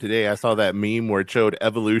earlier today, I saw that meme where it showed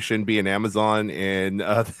Evolution being Amazon and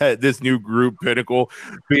this new group, Pinnacle,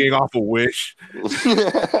 being off of Wish?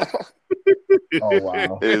 Oh,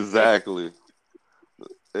 wow. Exactly.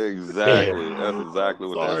 That's exactly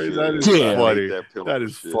what that is. Funny. That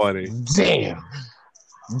is funny. Damn.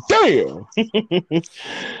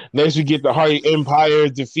 Next, we get the Hardy Empire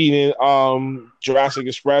defeating Jurassic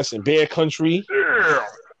Express and Bear Country. Yeah.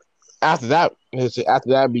 After that,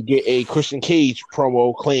 we get a Christian Cage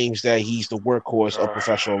promo claims that he's the workhorse of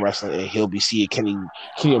professional wrestling and he'll be seeing Kenny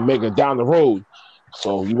Omega down the road.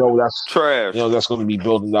 So that's trash. That's going to be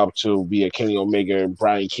building up to be a Kenny Omega and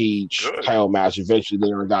Brian Cage title match eventually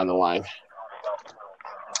later down the line.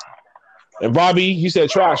 And Bobby, you said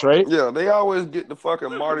trash, right? Yeah, they always get the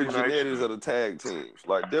fucking Marty Jannetty's of the tag teams.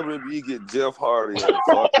 Like WWE get Jeff Hardy and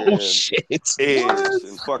fucking Edge,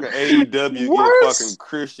 and fucking AEW get fucking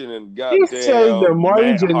Christian and goddamn. You said the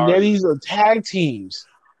Marty Jannetty's of tag teams.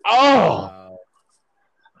 Oh,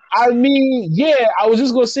 I mean, yeah, I was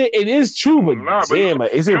just gonna say it is true, but damn,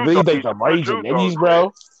 like, is it really like the Marty Jannetty's,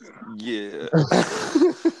 bro? Yeah.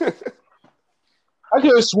 I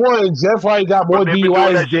could have sworn Jeff Hardy got more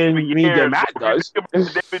DUIs than Matt does.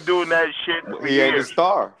 They've been doing that shit. He ain't the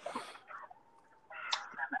star.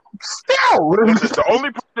 Still. Listen, the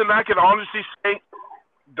only person I can honestly say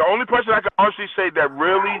that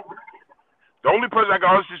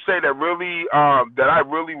I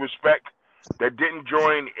really respect that didn't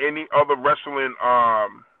join any other wrestling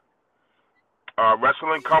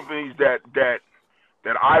companies that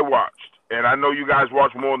I watched, and I know you guys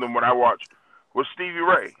watch more than what I watch, was Stevie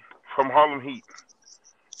Ray from Harlem Heat.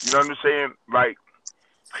 You know what I'm saying? Like,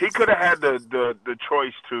 he could have had the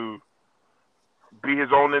choice to be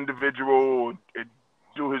his own individual,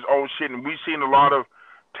 do his own shit, and we've seen a lot of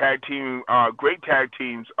great tag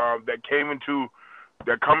teams that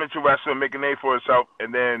come into wrestling, make a name for itself,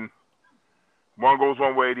 and then one goes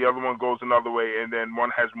one way, the other one goes another way, and then one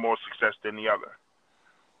has more success than the other.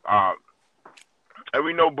 And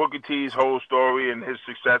we know Booker T's whole story and his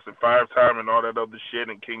success at 5-time and all that other shit,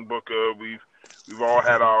 and King Booker. We've all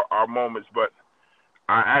had our moments, but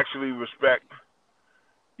I actually respect,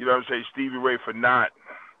 you know what I'm saying, Stevie Ray for not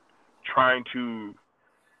trying to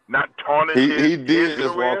not tarnish he did his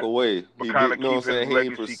just career, walk away. but He kind of did, you know what I'm keep saying? his He ain't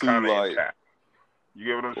legacy pursue kind of like. intact. You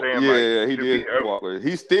get what I'm saying? Yeah, like, he did walk away.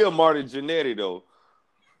 He's still Marty Jannetty though.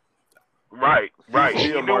 Right. He's He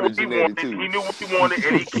still knew Marty what he Jannetty wanted. too. He knew what he wanted,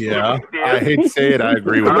 and he could give Yeah, it there. I hate to say it, I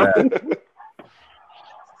agree with that.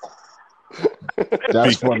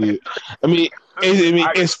 That's funny. I mean,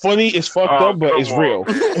 it's funny, it's fucked up, but come it's on, real.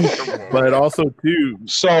 man. Come on, But man. also too,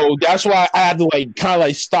 So that's why I had to kind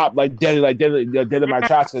of stop dead in my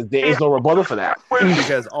tracks because there is no rebuttal for that.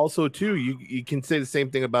 because also too, you can say the same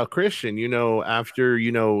thing about Christian. You know, after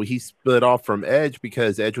he split off from Edge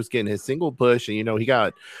because Edge was getting his single push, and he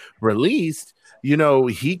got released.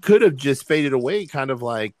 He could have just faded away, kind of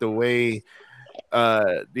like the way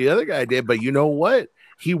the other guy did. But you know what?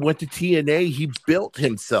 He went to TNA. He built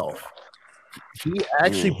himself. He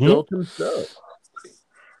actually built himself.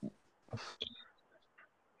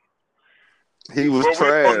 He was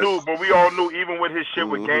trash. But we all knew, even with his shit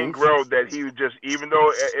with Gangrel, that he was just, even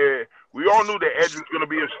though we all knew that Edge was going to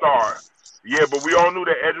be a star. Yeah, but we all knew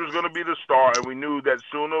that Edge was going to be the star, and we knew that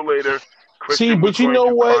sooner or later, Christian was going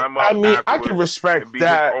to climb up. I mean, I can respect and be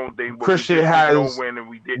that his own thing, but Christian we just has didn't know when, and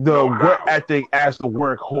we didn't the know work how. ethic as the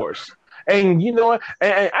workhorse. And you know what?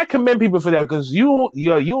 And I commend people for that because you'll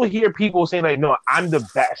hear people saying like, "No, I'm the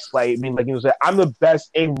best." Like, I mean, I'm the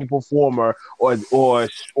best in-ring performer, or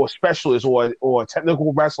specialist, or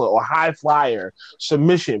technical wrestler, or high flyer,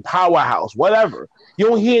 submission, powerhouse, whatever. You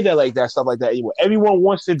don't hear that stuff like that anymore. Everyone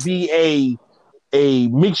wants to be a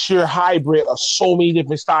mixture hybrid of so many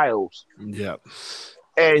different styles. Yeah.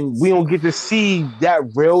 And we don't get to see that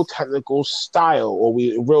real technical style or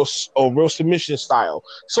real submission style.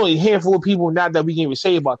 So a handful of people now that we can even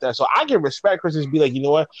say about that. So I can respect Chris and be like, you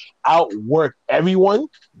know what, outwork everyone.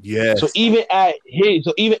 Yes. So even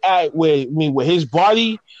with his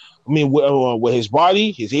body, with his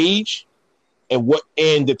body, his age,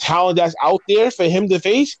 and the talent that's out there for him to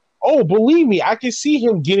face. Oh, believe me, I can see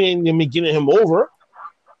him getting him over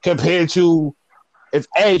compared to if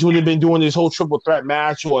Edge would have been doing this whole triple threat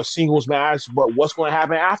match or a singles match, but what's going to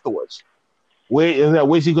happen afterwards?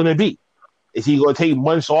 Where's he going to be? Is he going to take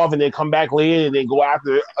months off and then come back later and then go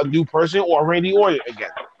after a new person or Randy Orton again?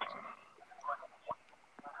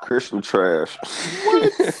 Christian trash.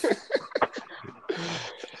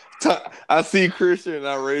 I see Christian and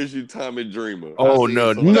I raise you Tommy Dreamer. Oh,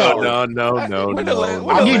 no. I'll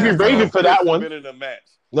give you Raven for that one. Been in a match?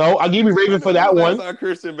 No, I'll give you Raven for that one. Last time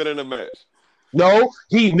Christian been in a match?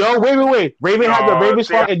 Wait. Raven had the Raven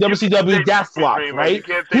spot in WCW. That flopped, right?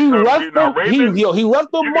 He left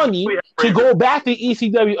the money to go back to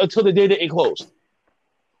ECW until the day that it closed.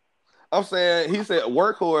 I'm saying, he said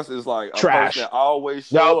workhorse is like trash. A person that always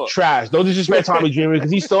show up. Trash. Don't disrespect Tommy Dreamer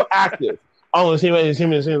because he's still active. Yeah, that's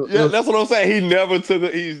what I'm saying.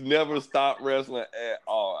 He's never stopped wrestling at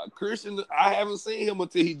all. Christian, I haven't seen him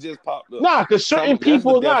until he just popped up. Nah, because certain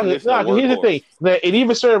people, because here's the thing, and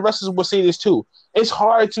even certain wrestlers will say this too. It's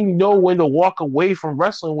hard to know when to walk away from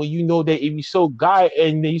wrestling when you know that if you still guy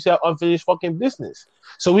and you still have unfinished fucking business.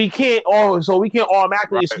 So we can't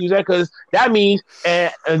automatically excuse that because that means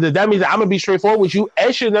that I'm gonna be straightforward with you.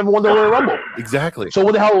 Ed should never won the Royal Rumble. Exactly. So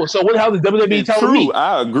what the hell? Is WWE telling me?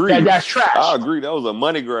 I agree. That's trash. I agree. That was a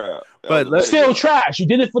money grab. But let's still trash. You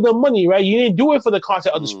did it for the money, right? You didn't do it for the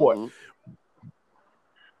concept of the sport.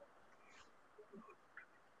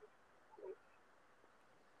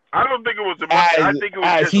 I don't think it was the money. I think it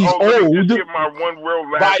was just, he's old. Just give my one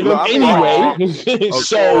real last anyway.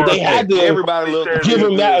 So they had to give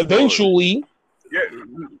him that eventually. Yeah.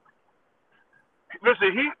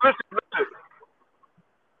 Listen.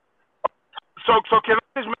 So can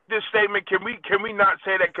I just make this statement? Can we not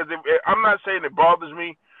say that? Because I'm not saying it bothers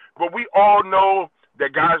me, but we all know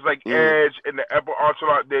that guys like Edge and the Upper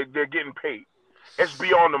Entourage, they're getting paid. It's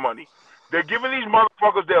beyond the money. They're giving these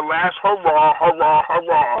motherfuckers their last hurrah, hurrah,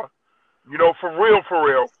 hurrah. You know, for real,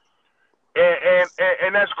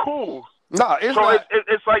 and that's cool. No, it's so not.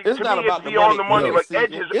 It's like It's to not me, about it's the beyond money. the money. No, like see,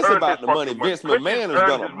 Edge has it's earned about his the money. fucking money. Vince Christian's McMahon is earned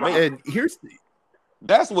gonna his money. make. And here's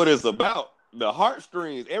That's what it's about. The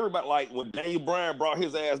heartstrings. Everybody, like when Daniel Bryan brought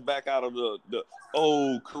his ass back out of the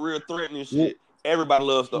old career threatening shit. Everybody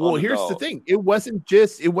loves the underdog. Here's the thing. It wasn't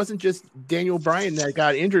just Daniel Bryan that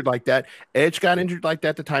got injured like that. Edge got injured like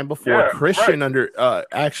that the time before. Yeah, Christian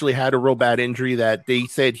actually had a real bad injury that they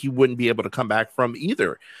said he wouldn't be able to come back from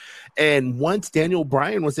either. And once Daniel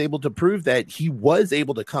Bryan was able to prove that he was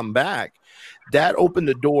able to come back, that opened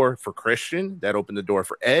the door for Christian, that opened the door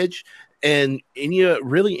for Edge, and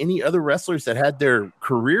any other wrestlers that had their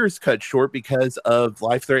careers cut short because of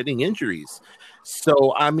life-threatening injuries.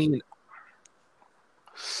 So, I mean,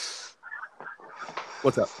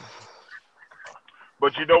 what's up?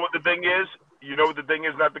 But you know what the thing is?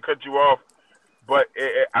 Not to cut you off, but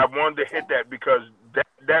I wanted to hit that because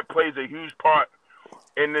that plays a huge part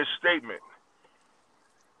in this statement.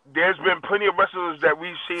 There's been plenty of wrestlers that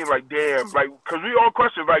we've seen, like, damn, like, because we all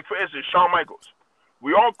question, like, for instance, Shawn Michaels.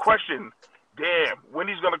 We all question, damn, when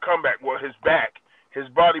he's going to come back. Well, his back, his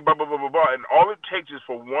body, blah, blah, blah, blah, blah. And all it takes is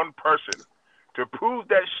for one person to prove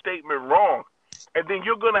that statement wrong. And then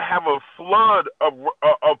you're going to have a flood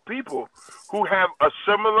of people who have a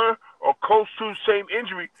similar or close to same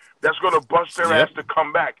injury that's going to bust their ass to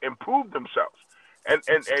come back and prove themselves. And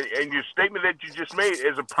your statement that you just made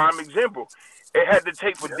is a prime example. It had to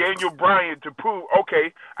take for Daniel Bryan to prove,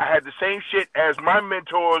 okay, I had the same shit as my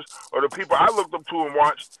mentors or the people I looked up to and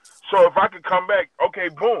watched. So if I could come back, okay,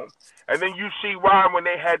 boom. And then you see why when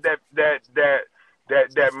they had that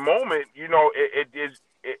moment, you know,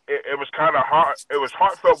 it was kind of hard. It was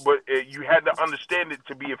heartfelt, but you had to understand it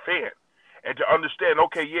to be a fan and to understand,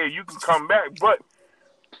 okay, yeah, you can come back, but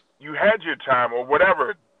you had your time or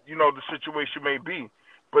whatever, you know, the situation may be.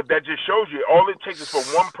 But that just shows you all it takes is for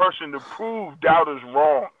one person to prove doubters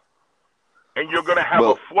wrong. And you're going to have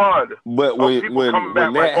a flood of people coming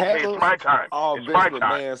back like, okay, it's my time. It's my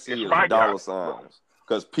time. It's my dollar signs.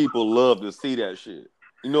 Because people love to see that shit.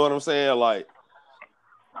 You know what I'm saying? Like,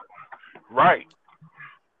 right.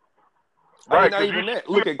 I mean, not even that.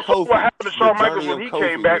 Look at Kofi. What happened to Shawn Michaels when he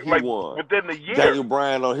came back, like, within the year. Daniel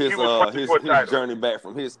Bryan on his journey back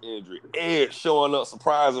from his injury. Ed showing up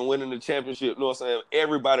surprised and winning the championship. You know what I'm saying?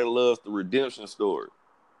 Everybody loves the redemption story.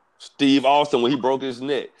 Steve Austin, when he broke his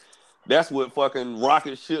neck. That's what fucking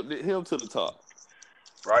rocket shipped him to the top.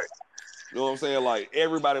 Right. You know what I'm saying? Like,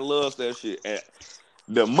 everybody loves that shit. And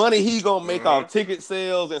the money he gonna make off ticket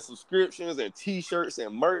sales and subscriptions and T-shirts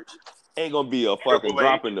and merch ain't gonna be a fucking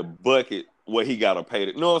drop in the bucket what he gotta pay.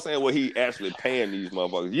 You know what I'm saying? What he actually paying these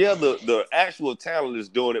motherfuckers. Yeah, the actual talent is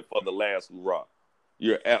doing it for the last hurrah.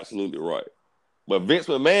 You're absolutely right. But Vince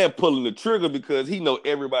McMahon pulling the trigger because he know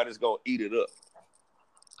everybody's gonna eat it up.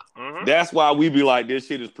 That's why we be like, this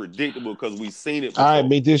shit is predictable because we seen it before. All right,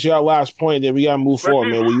 make this your last point, then we gotta move forward,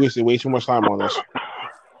 man. We wasted way too much time on this.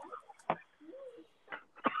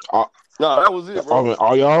 No, that was it, bro.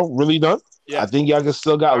 Are y'all really done? Yeah. I think y'all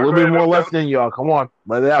still got a little bit more left than y'all. Come on,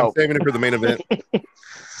 let it out. I'm saving it for the main event. All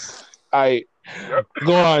right.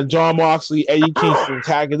 Go on, John Moxley, Eddie Kingston,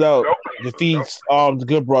 tag it out. Defeats the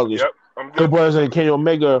Good Brothers. Good Brothers and Kenny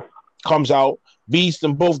Omega comes out, beats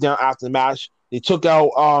them both down after the match. They took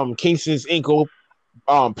out Kingston's ankle,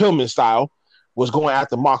 Pillman style, was going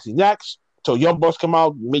after Moxley next. So Young Bucks come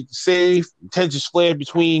out, make the save. Tensions flare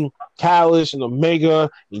between Callis and Omega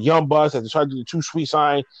and Young Bucks as they try to do the Too Sweet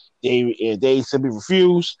sign. They simply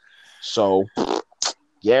refuse. So,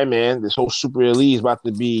 yeah, man, this whole Super Elite is about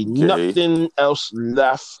to be nothing else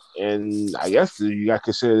left. And I guess you got to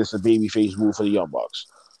consider this a babyface move for the Young Bucks.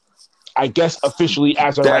 I guess officially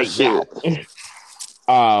as of right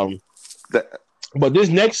now. But this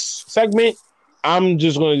next segment, I'm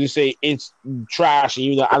just going to just say it's trash,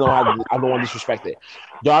 and I don't want to disrespect it.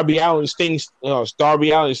 Darby Allin Sting's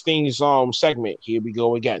segment. Here we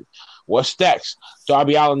go again. What's next?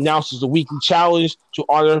 Darby Allin announces the weekly challenge to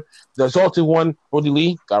honor the Exalted One, Brody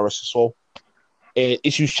Lee, God rest his soul, and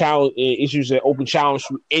issues an open challenge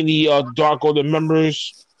to any of the Dark Order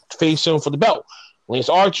members to face him for the belt. Lance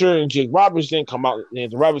Archer and Jake Robertson come out,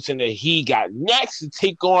 and Robertson that he got next to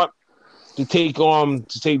take Darby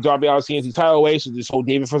Allin's TNT title away. So this whole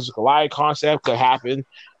David versus Goliath concept could happen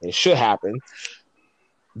and should happen.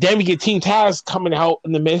 Then we get Team Taz coming out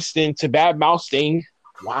in the midst and to badmouth Sting.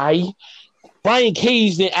 Why? Brian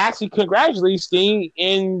Cage then actually congratulates Sting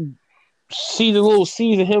and see the little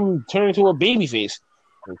seeds of him turn into a babyface.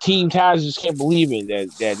 And Team Taz just can't believe it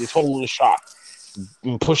that this whole shot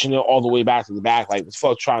and pushing it all the way back to the back, like the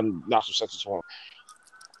fuck trying to knock some sense into him.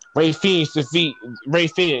 Ray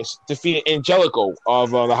Phoenix defeated Angelico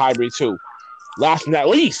of the Hybrid 2. Last but not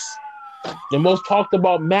least, the most talked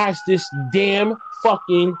about match this damn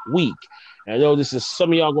fucking week. And I know this is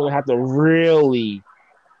some of y'all going to have to really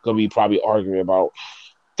gonna be probably arguing about.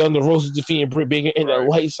 Thunder Rosa defeating Britt Baker in a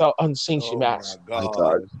lights out unsanctioned match. My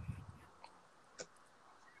God.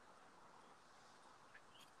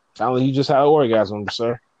 Sound like you just had an orgasm,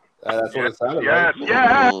 sir. That's what it sounded Yes, like.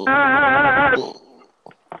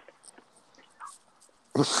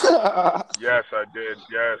 Yes, I did.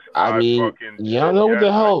 Yes, I mean, fucking y'all did. know Yes, what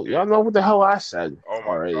the hell. I did. Y'all know what the hell I said Oh my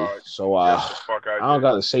already. God. So Yes, the fuck I don't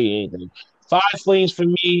gotta say anything. 5 Flames for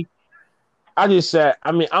me. I just said.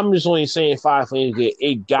 I mean, I'm just only saying 5 Flames.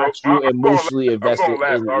 It got So, you I'm emotionally invested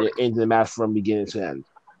going last, into the match from beginning to end.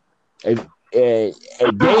 If they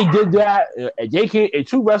did that,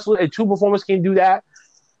 if two performers can do that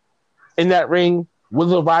in that ring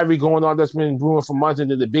with a rivalry going on that's been brewing for months,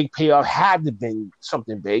 and then the big payoff had to been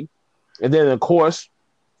something big, and then of course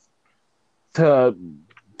to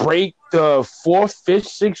break the 4th, 5th,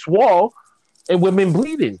 6th wall and women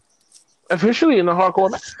bleeding officially in the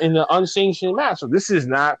hardcore in the unsanctioned match. So this is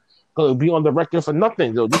not going to be on the record for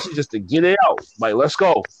nothing, though. This is just to get it out. Like, let's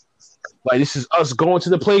go. Like, this is us going to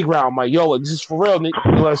the playground. Like, yo, like, this is for real. You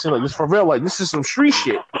know what I'm saying? Like, this is for real. Like, this is some street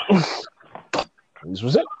shit. This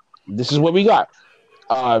was it. This is what we got.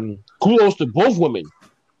 Kudos to both women.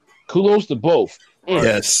 Kudos to both.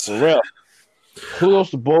 Yes. For real.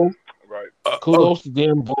 Kudos to both. Right. Kudos to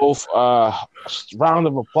them both. Round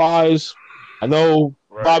of applause. I know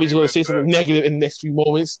Bobby's going to say something negative in the next few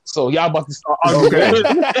moments, so y'all about to start arguing.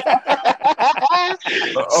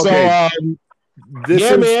 Okay.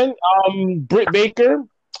 So, man. Britt Baker,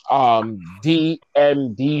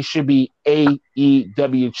 DMD should be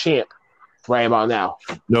AEW champ right about now.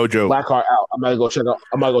 No joke. Blackheart out. I'm gonna go check out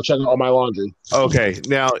all my laundry. Okay.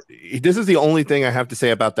 Now, this is the only thing I have to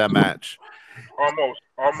say about that match. Almost.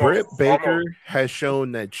 Britt Baker has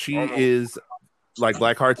shown that she is, like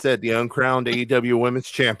Blackheart said, the uncrowned AEW Women's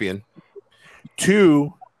Champion.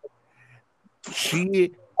 2,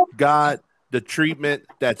 she got the treatment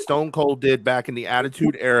that Stone Cold did back in the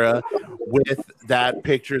Attitude Era with that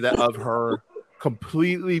picture of her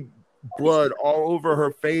completely blood all over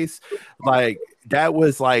her face. Like,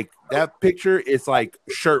 that picture is like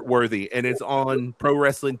shirt worthy, and it's on Pro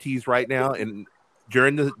Wrestling Tees right now. And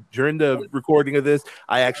during the recording of this,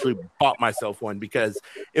 I actually bought myself one because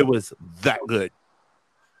it was that good.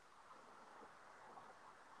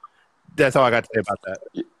 That's all I got to say about that.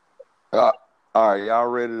 All right, y'all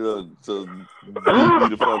ready to beat me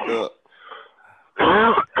the fuck up?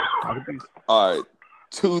 All right,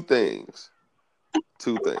 two things.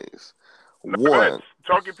 One,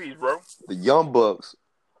 talk your piece, bro. The Young Bucks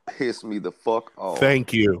pissed me the fuck off.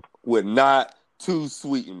 Thank you. With not too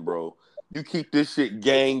sweetened, bro. You keep this shit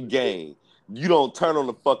gang. You don't turn on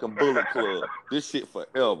the fucking Bullet Club. This shit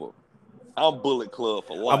forever. I'm Bullet Club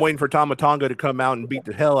for life. I'm waiting for Tama Tonga to come out and beat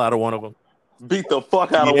the hell out of one of them. Beat the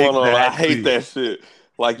fuck out of one of them. I hate that shit.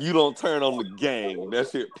 Like, you don't turn on the gang. That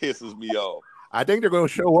shit pisses me off. I think they're going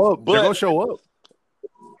to show up. They're going to show up.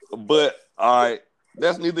 But, all right,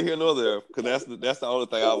 that's neither here nor there, because that's the only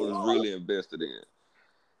thing I was really invested in.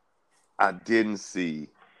 I didn't see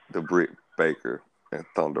the Britt Baker and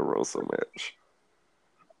Thunder Rosa match.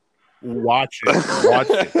 Watch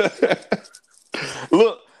it.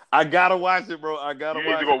 Look, I gotta watch it, bro. I gotta you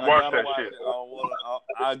need watch to go it. watch that shit.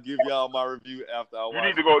 I'll give y'all my review after I watch it. You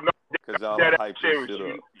need to go. Because y'all are hype this shit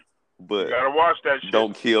up. But you gotta watch that shit.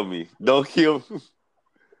 Don't kill me. Don't kill me.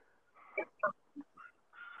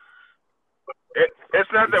 It's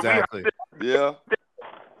not that exactly. Yeah.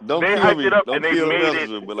 Don't they kill hyped me. it up Don't and they kill the made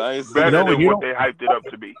messenger, it but I ain't seen better it. than what they hyped it up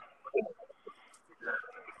to be.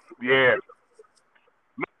 Yeah.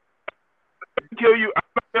 Kill you.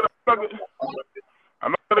 I'm not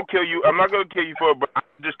gonna kill you. I'm not gonna kill you for it, but I'm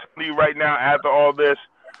just telling you right now. After all this,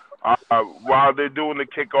 while they're doing the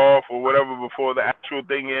kickoff or whatever before the actual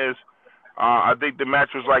thing is, I think the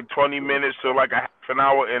match was like 20 minutes to like a half an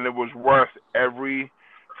hour, and it was worth every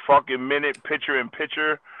fucking minute, picture in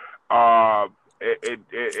picture.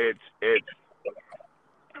 It's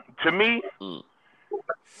to me.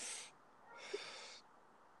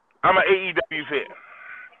 I'm an AEW fan.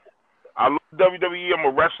 I love WWE. I'm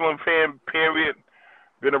a wrestling fan, period.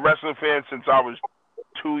 Been a wrestling fan since I was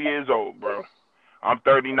 2 years old, bro. I'm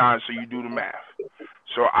 39, so you do the math.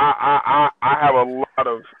 So I have a lot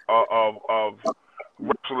of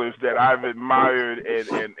wrestling wrestlers that I've admired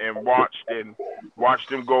and watched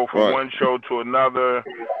them go from Right. one show to another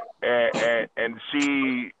and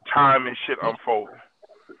see time and shit unfold.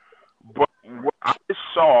 But what I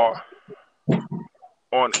saw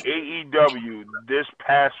on AEW this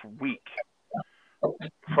past week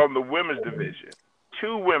from the women's division,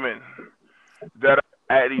 two women that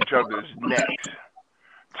are at each other's necks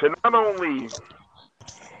to not only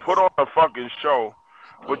put on a fucking show,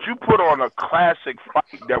 but you put on a classic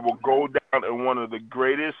fight that will go down in one of the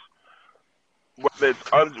greatest, whether it's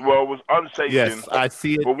it was unsanctioned. Yes, I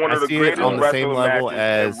see it. But one I of the see it greatest on the same wrestling level matches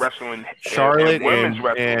as in wrestling Charlotte and women's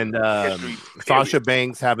and wrestling history. Sasha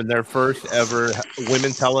Banks having their first ever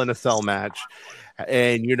women's Hell in a Cell match,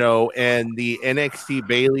 and and the NXT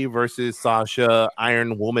Bayley versus Sasha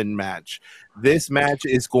Iron Woman match. This match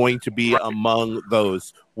is going to be among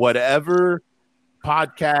those. Whatever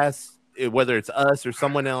podcast, whether it's us or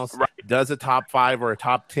someone else, does a top 5 or a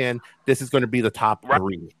top 10, this is going to be the top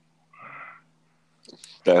 3.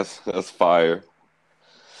 That's fire.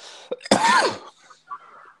 And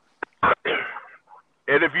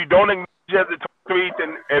if you don't acknowledge the top 3,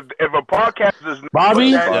 then if a podcast is not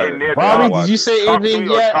Bobby, in their Bobby, top, did you say top anything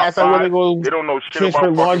 3 or yet? top After I want to 5, go they don't know shit transfer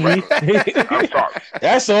about fucking laundry. wrestling. I'm sorry.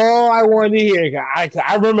 That's all I wanted to hear.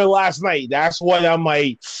 I remember last night. That's what I'm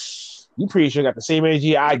like. You pretty sure got the same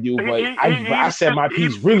energy I do, but I said my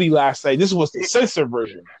piece really last night. This was the censored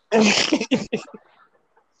version.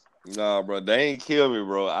 Nah, bro, they ain't kill me,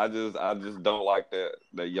 bro. I just don't like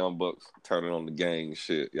that Young Bucks turning on the gang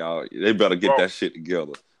shit. Y'all, they better get that shit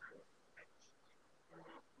together.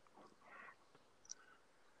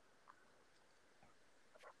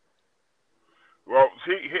 Well,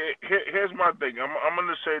 see, here's my thing. I'm going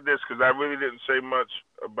to say this because I really didn't say much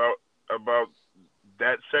about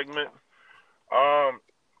that segment.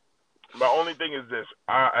 My only thing is this.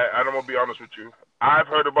 I'm going to be honest with you. I've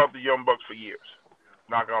heard about the Young Bucks for years.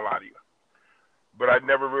 Not going to lie to you. But I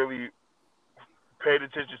never really paid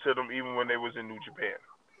attention to them even when they was in New Japan.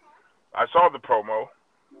 I saw the promo.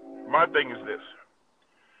 My thing is this.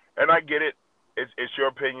 And I get it. It's your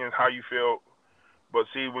opinion, how you feel. But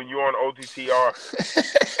see, when you're on OTTR,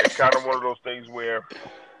 it's kind of one of those things where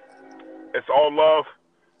it's all love,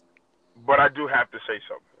 but I do have to say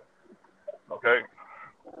something. Okay?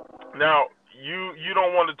 Now, you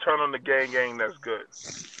don't want to turn on the gang that's good.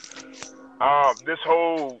 This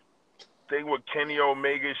whole thing with Kenny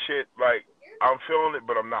Omega shit, like, I'm feeling it,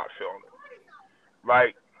 but I'm not feeling it.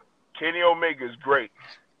 Like, Kenny Omega is great.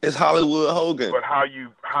 It's Hollywood Hogan. But how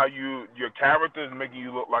your character is making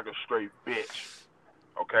you look like a straight bitch.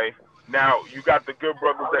 Okay? Now, you got the Good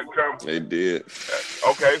Brothers that come. They did.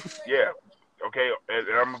 Okay, yeah. Okay, and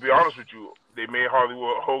I'm going to be honest with you. They made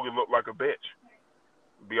Hollywood Hogan look like a bitch.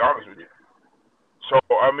 Be honest with you. So,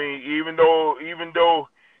 I mean, even though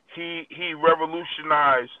he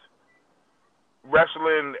revolutionized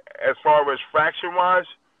wrestling as far as fraction-wise,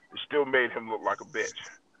 it still made him look like a bitch.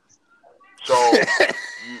 So,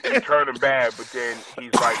 you turn him bad, but then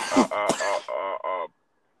he's like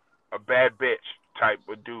a bad bitch type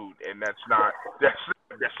of dude, and that's not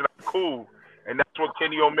cool. And that's what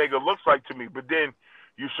Kenny Omega looks like to me. But then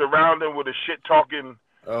you surround him with a shit-talking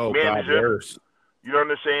manager. God, you know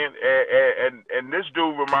what I'm saying? And this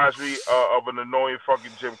dude reminds me of an annoying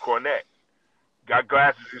fucking Jim Cornette. Got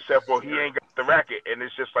glasses except for he ain't got the racket. And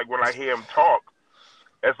it's just like when I hear him talk,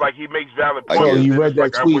 it's like he makes valid points. So you read that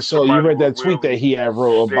like, tweet. So you read that tweet that he had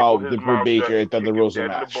wrote about the Britt Baker and Thunder Rosa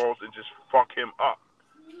match. And just fuck him up.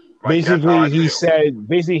 Like,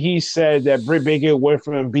 basically, he said that Britt Baker went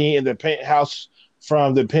from being in the penthouse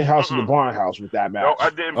to the barn house with that match. No,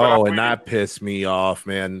 I didn't. Oh, and that pissed me off,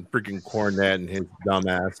 man. Freaking Cornette and his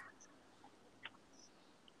dumbass.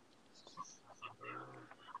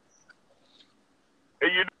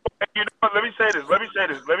 And you know, let me say this.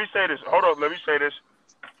 Hold on, let me say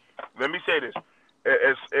this.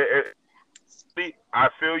 I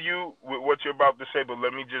feel you with what you're about to say, but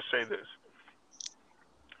let me just say this.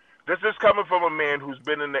 This is coming from a man who's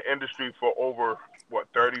been in the industry for over,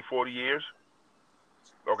 30, 40 years?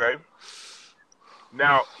 Okay?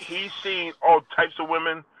 Now, he's seen all types of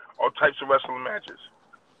women, all types of wrestling matches.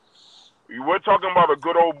 We're talking about a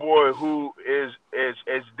good old boy who is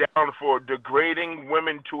down for degrading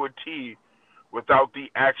women to a T without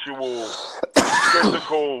the actual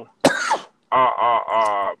physical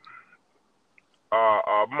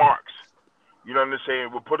marks. You know what I'm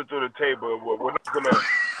saying? We'll put it through the table.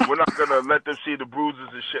 We're not gonna let them see the bruises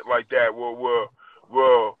and shit like that. We'll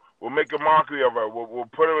make a mockery of her. We'll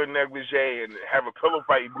put her in negligee and have a pillow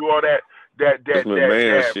fight. Do all that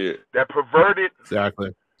shit. That perverted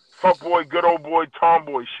exactly fuckboy, good old boy,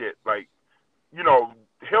 tomboy shit. Like, you know,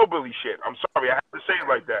 hillbilly shit. I'm sorry, I have to say it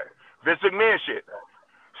like that. Vince McMahon shit.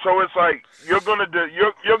 So it's like you're gonna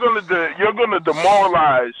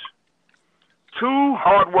demoralize two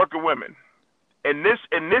hardworking women in this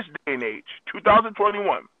day and age,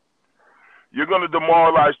 2021. You're gonna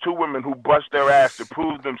demoralize two women who bust their ass to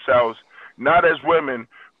prove themselves not as women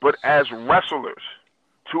but as wrestlers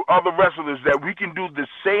to other wrestlers, that we can do the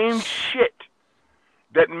same shit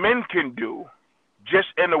that men can do, just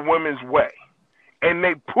in a woman's way. And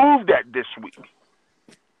they proved that this week.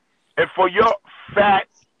 And for your fat,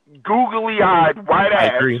 googly-eyed white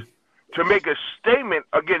ass to make a statement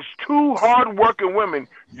against two hard-working women,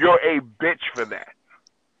 you're a bitch for that.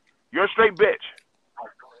 You're a straight bitch.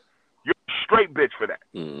 You're a straight bitch for that.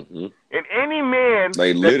 Mm-hmm. And any man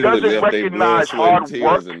They that doesn't left their blood, recognize sweat, and hard tears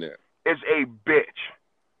work in there. is a bitch.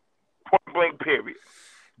 Point blank, period.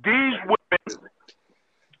 These women,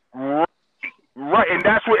 right, and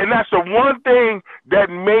that's the one thing that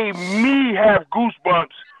made me have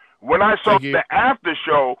goosebumps when I saw the after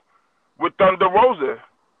show with Thunder Rosa.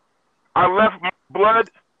 I left my blood,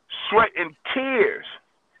 sweat, and tears.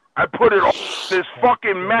 I put it on this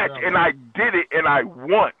fucking match, and I did it, and I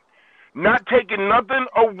won. Not taking nothing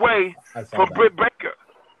away from Britt Baker.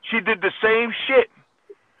 She did the same shit.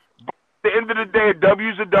 But at the end of the day, a W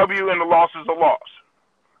is a W, and a loss is a loss.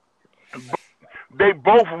 But they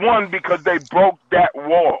both won because they broke that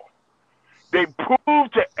wall. They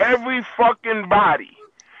proved to every fucking body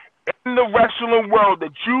in the wrestling world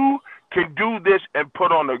that you can do this and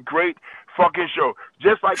put on a great fucking show.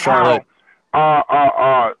 Just like how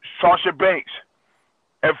Sasha Banks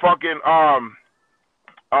and fucking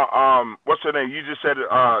what's her name? You just said it.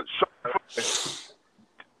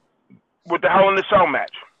 With the Hell in the Cell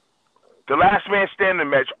match, the Last Man Standing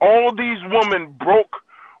match. All these women broke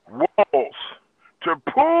walls to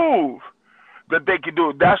prove that they could do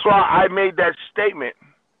it. That's why I made that statement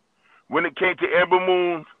when it came to Amber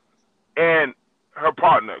Moon and her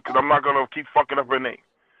partner, because I'm not gonna keep fucking up her name.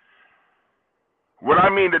 What I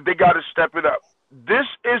mean that they got to step it up. This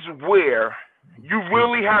is where you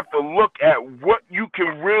really have to look at what you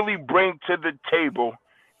can really bring to the table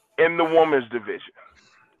in the women's division.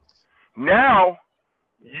 Now,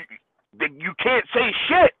 you can't say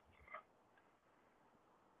shit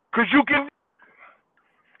because you can.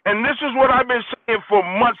 And this is what I've been saying for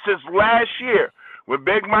months since last year. With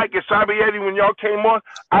Big Mike and Sabieti, when y'all came on,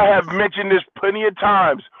 I have mentioned this plenty of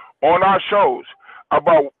times on our shows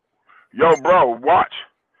about, yo, bro, watch.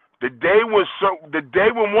 The day when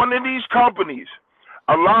one of these companies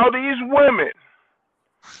allow these women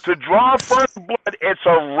to draw first blood, it's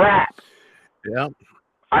a wrap. Yeah.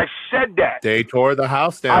 I said that. They tore the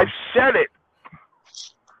house down. I said it.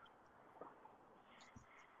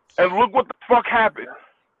 And look what the fuck happened.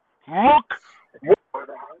 Look what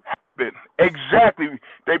happened. Exactly.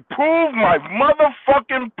 They proved my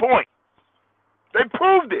motherfucking point. They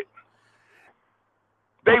proved it.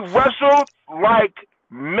 They wrestled like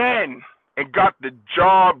men and got the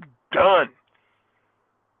job done.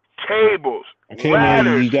 Tables, okay, ladders,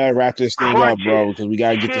 man, you gotta wrap this thing crunches, up, bro, because we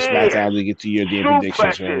gotta get to SmackDown to get to your damn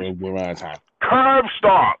predictions. suplexes, We're out of time. curb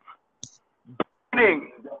stomp,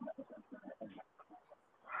 beating.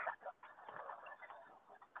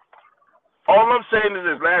 All I'm saying is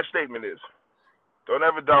this last statement is, don't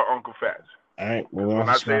ever doubt Uncle Fats. All right, When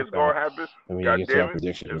I say it's gonna happen, we God get to damn our it,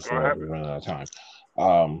 predictions it's before gonna we happen. run out of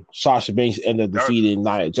time. Sasha Banks ended up defeating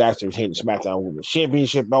Nia Jax to retain the SmackDown Women's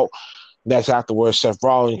Championship belt. Next afterwards, Seth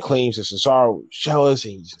Rollins claims that Cesaro was jealous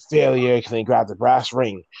and he's a failure because they grabbed the brass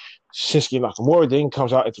ring. Shinsuke Nakamura then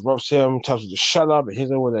comes out, interrupts him, tells him to shut up, and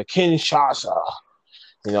hits him with a Kinshasa.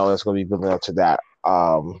 You know, that's going to be building up to that.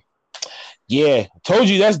 Yeah, told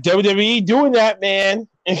you that's WWE doing that, man.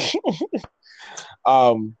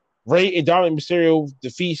 Rey and Dominic Mysterio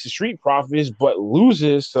defeats the Street Profits, but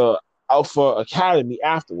loses to Alpha Academy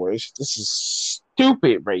afterwards. This is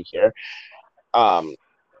stupid right here.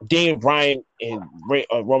 Daniel Bryan and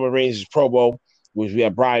Roman Reigns' promo, which we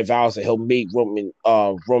have Bryan vows that he'll make Roman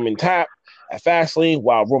tap at Fastlane,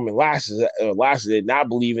 while Roman lasted it, not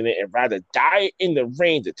believing it, and rather die in the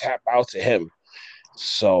ring to tap out to him.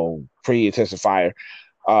 So pretty intensifier.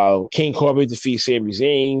 King Corbin defeats Sami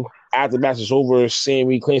Zayn. After the match is over,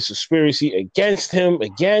 Sami claims conspiracy against him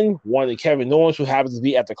again, wanting Kevin Owens, who happens to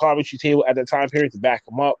be at the commentary table at that time period, to back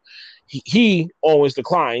him up. He always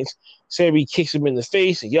declines. Sami kicks him in the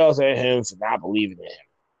face and yells at him for not believing in him.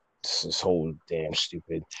 This is so damn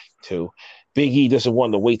stupid, too. Big E doesn't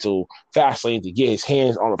want to wait till Fastlane to get his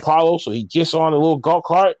hands on Apollo, so he gets on a little golf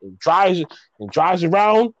cart and drives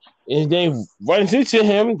around, and then runs into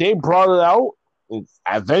him. They brought it out.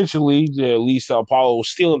 eventually, at least Apollo was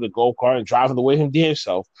stealing the go kart and driving away him damn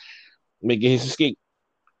self, making his escape.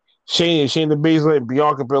 Shayna Baszler and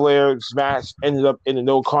Bianca Belair's match ended up in a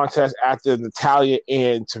no contest after Natalya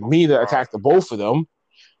and Tamina attacked the both of them.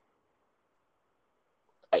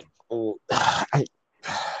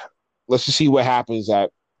 Let's just see what happens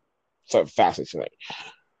at Fastlane tonight.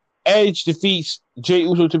 Edge defeats Jey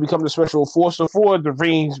Uso to become the special enforcer for the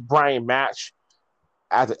Reigns Bryan match.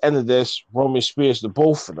 At the end of this, Roman spears the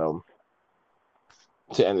both of them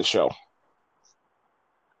to end the show.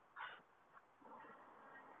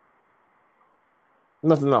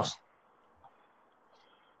 Nothing else.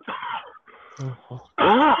 Well,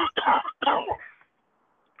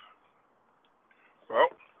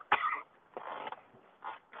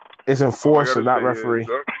 it's enforcer, not referee.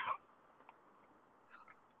 Who's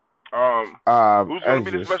going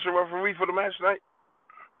to be the special referee for the match tonight?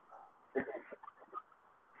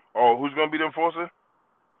 Oh, who's going to be the enforcer?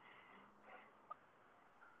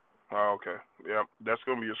 Oh, okay. Yeah, that's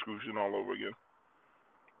going to be exclusion all over again.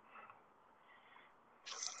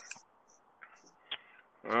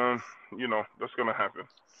 That's going to happen.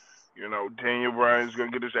 Daniel Bryan's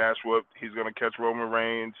going to get his ass whooped. He's going to catch Roman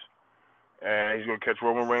Reigns. And he's going to catch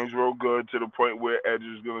Roman Reigns real good to the point where Edge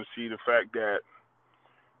is going to see the fact that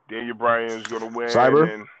Daniel Bryan is going to win.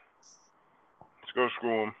 Cyber? And it's going to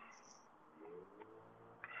screw him.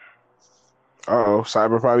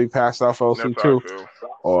 Cyber probably passed out for That's too.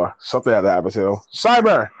 Or something had to happen to him.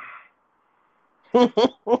 Cyber!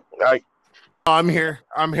 I'm here.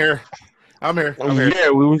 Yeah,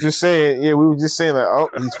 we were just saying that.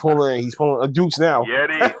 He's pulling a Dukes now.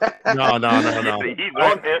 Yeti. No. He's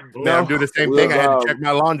on it. I'm doing the same thing. I had to check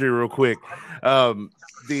my laundry real quick.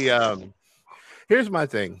 Here's my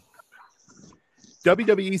thing.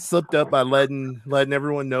 WWE slipped up by letting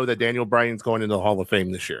everyone know that Daniel Bryan's going into the Hall of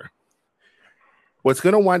Fame this year. What's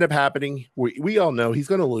going to wind up happening, we all know he's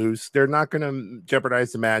going to lose. They're not going to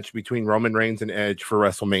jeopardize the match between Roman Reigns and Edge for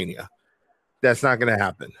WrestleMania. That's not going to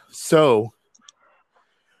happen. So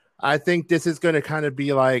I think this is going to kind of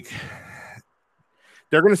be like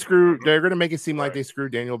they're going to make it seem like they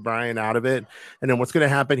screwed Daniel Bryan out of it. And then what's going to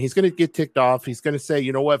happen? He's going to get ticked off. He's going to say,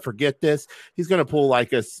 you know what, forget this. He's going to pull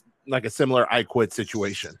like a similar I quit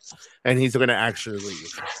situation. And he's going to actually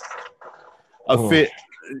leave.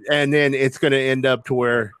 And then it's going to end up to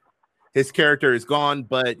where his character is gone,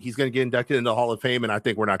 but he's going to get inducted into the Hall of Fame. And I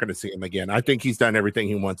think we're not going to see him again. I think he's done everything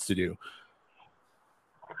he wants to do.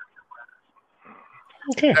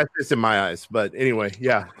 Okay. That's just in my eyes. But anyway,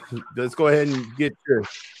 yeah, let's go ahead and get your.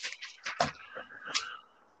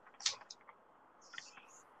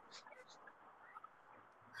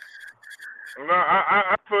 No,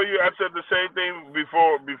 I feel you. I said the same thing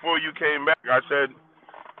before you came back. I said,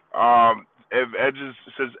 if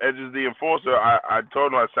since Edge is the enforcer, I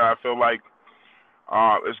told him, I said I feel like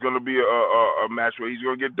it's going to be a match where he's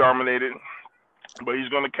going to get dominated, but he's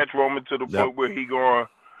going to catch Roman to the point where he's going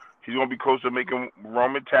to be close to making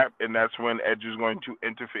Roman tap, and that's when Edge is going to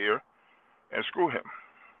interfere and screw him.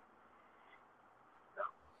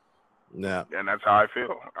 Yeah, and that's how I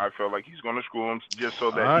feel. I feel like he's going to screw him just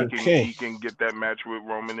so that he can get that match with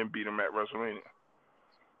Roman and beat him at WrestleMania.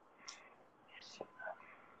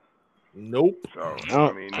 Nope. So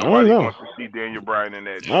nobody wants to see Daniel Bryan and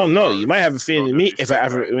Edge. I don't know. You might have a feeling in me if I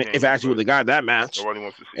actually would have got that match. Nobody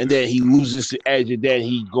wants to see and then he loses to Edge, and then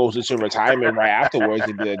he goes into retirement right afterwards.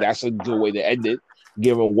 And be like, that's a good way to end it.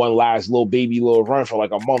 Give him one last little run for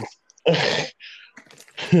like a month.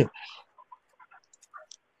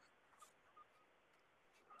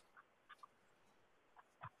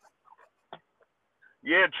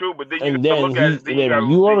 Yeah, true, but then you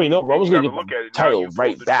already know Roman's going to get the title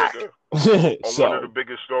right back. So one of the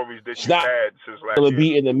biggest stories that you've had since last year. It'll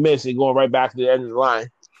be in the midst and going right back to the end of the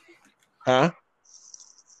line. Huh?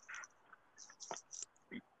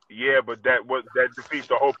 Yeah, but that defeats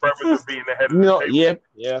the whole purpose of being the head of the table.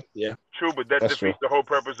 Yeah. True, but that defeats the whole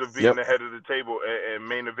purpose of being the head of the table and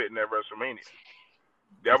main eventing at WrestleMania.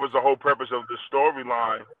 That was the whole purpose of the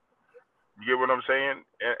storyline. You get what I'm saying?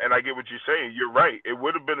 And I get what you're saying. You're right. It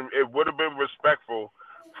would have been respectful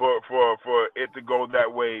for it to go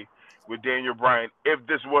that way with Daniel Bryan if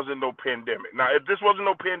this wasn't no pandemic. Now, if this wasn't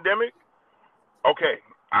no pandemic, okay,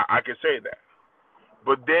 I can say that.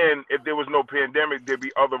 But then if there was no pandemic, there'd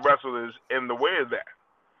be other wrestlers in the way of that.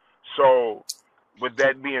 So with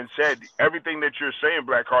that being said, everything that you're saying,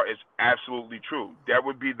 Blackheart, is absolutely true. That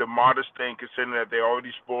would be the modest thing, considering that they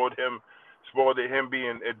already spoiled him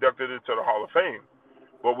being inducted into the Hall of Fame.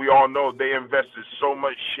 But we all know they invested so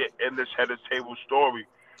much shit in this head of table story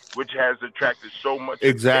which has attracted so much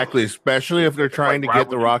Exactly, attention. especially if they're It's trying to why get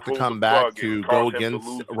The would you Rock to pull come the back plug and to cause go him to against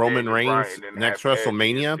lose to Roman Daniel Reigns Bryan and next have Edge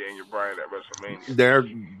WrestleMania. against Daniel Bryan at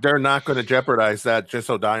WrestleMania? They're not going to jeopardize that just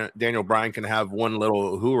so Daniel Bryan can have one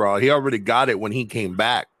little hoorah. He already got it when he came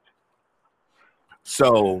back.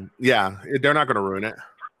 So, yeah, they're not going to ruin it.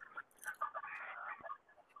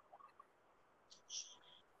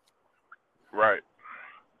 Right.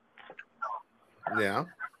 Yeah.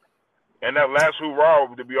 And that last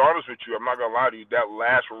hoorah, to be honest with you, I'm not gonna lie to you, that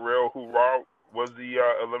last real hoorah was the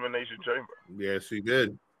Elimination Chamber. Yes, he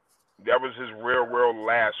did. That was his real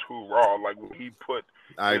last hoorah. Like he put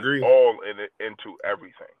I his agree. all in it into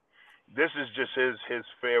everything. This is just his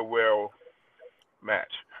farewell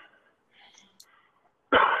match.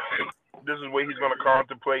 This is where he's gonna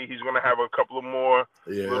contemplate. He's gonna have a couple of more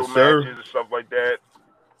little matches and stuff like that.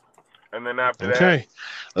 And then after Okay,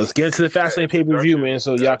 let's get into the Fastlane pay-per-view, man,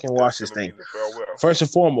 so y'all can watch this thing. First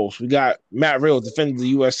and foremost, we got Matt Riddle defending the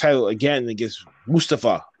U.S. title again against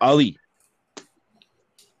Mustafa Ali.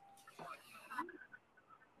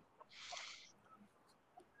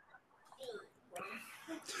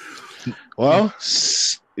 Well,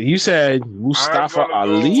 you said Mustafa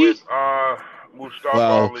Ali. With, Mustafa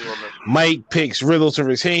Ali on this one. Mike picks Riddle to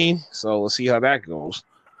retain, so let's see how that goes.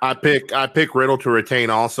 I pick Riddle to retain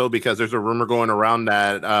also because there's a rumor going around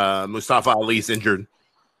that Mustafa Ali's injured.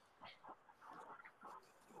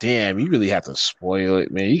 Damn, you really have to spoil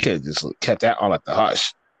it, man. You could have just kept that on at the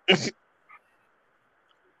hush.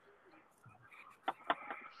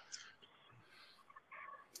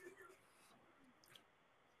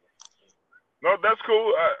 No, that's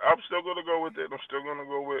cool. I'm still gonna go with it. I'm still gonna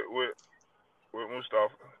go with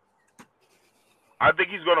Mustafa. I think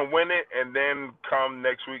he's gonna win it, and then come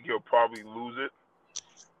next week he'll probably lose it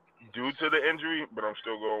due to the injury. But I'm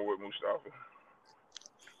still going with Mustafa,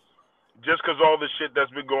 just because all the shit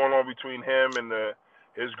that's been going on between him and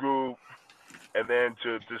his group, and then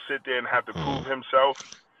to sit there and have to prove himself.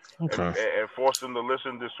 Okay. And force them to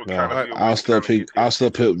listen. This will kind of be. I'll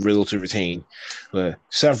still pick Riddle to retain, but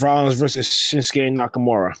Seth Rollins versus Shinsuke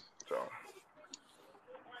Nakamura. So.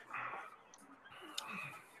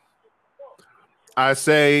 I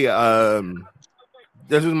say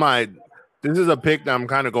this is a pick that I'm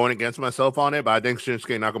kind of going against myself on it, but I think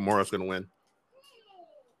Shinsuke Nakamura is going to win.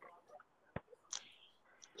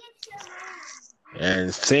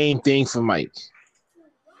 And same thing for Mike.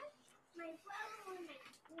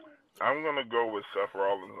 I'm going to go with Seth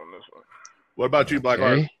Rollins on this one. What about you,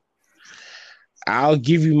 Blackheart? Okay. I'll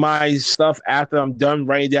give you my stuff after I'm done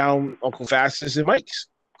writing down Uncle Fastest and Mike's,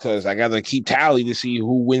 because I got to keep tally to see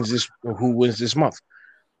who wins this month.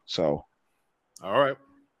 So, all right.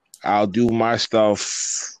 I'll do my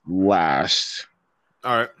stuff last.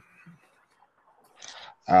 All right.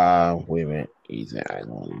 Wait a minute. I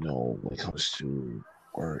don't know when it comes to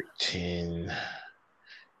Orton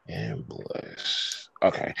and Bliss.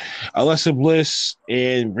 Okay. Alexa Bliss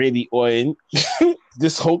and Randy Orton.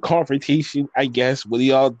 This whole confrontation, I guess, what do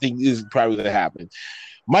y'all think is probably going to happen?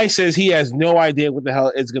 Mike says he has no idea what the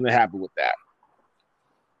hell is going to happen with that.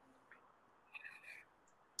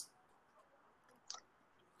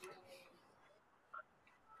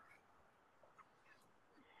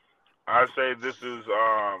 I say this is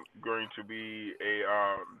going to be a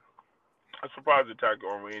surprise attack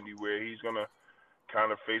on Randy, where he's going to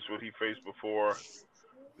kind of face what he faced before.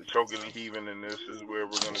 The choking and heaving, and this is where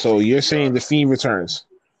we're going to. So you're saying the Fiend returns?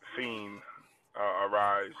 Fiend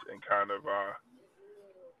arise and kind of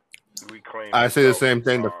reclaim. I say the same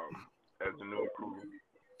thing. As the new crew.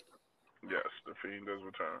 Yes, the Fiend does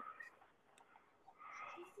return.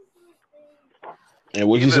 And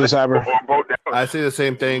what you say, Cyber? I say the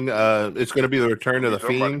same thing. It's going to be the return of the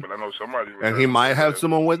Fiend, and he might have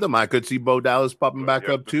someone with him. I could see Bo Dallas popping back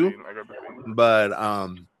up too, but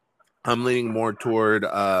I'm leaning more toward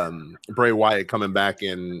Bray Wyatt coming back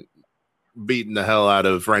and beating the hell out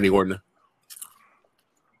of Randy Orton.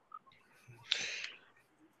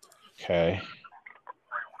 Okay.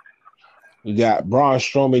 We got Braun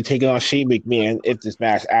Strowman taking on Shane McMahon if this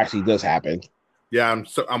match actually does happen. Yeah,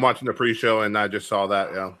 I'm watching the pre-show and I just saw that.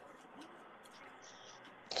 Yeah.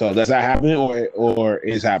 So does that happen or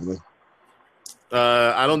is happening?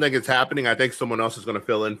 I don't think it's happening. I think someone else is going to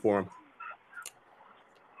fill in for him.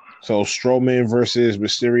 So Strowman versus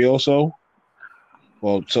Mysterioso.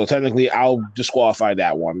 Well, so technically I'll disqualify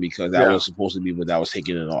that one because that was supposed to be what that was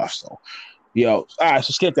taking it off. So, all right,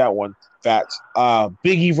 so skip that one. Facts.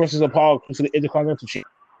 Big E versus Apollo for the Intercontinental Championship.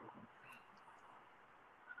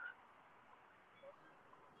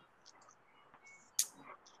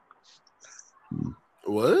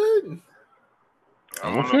 What?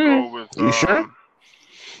 I'm gonna go with. You sure?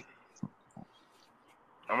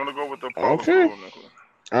 I'm gonna go with the Apollo Okay. Crew on this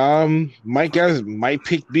one. Mike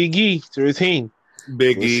picked Big E to retain.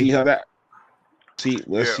 Big Let's E. see how that.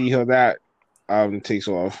 Yeah. See how that takes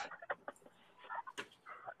off.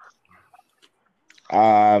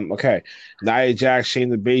 Okay. Nia Jax,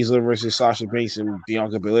 Shayna Baszler versus Sasha Banks and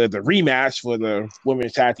Bianca Belair. The rematch for the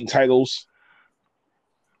women's tag team titles.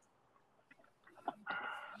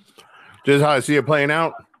 Just how I see it playing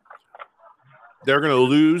out. They're going to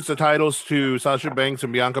lose the titles to Sasha Banks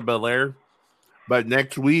and Bianca Belair, but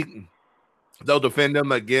next week they'll defend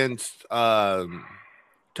them against Tamina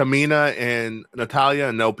and Natalia,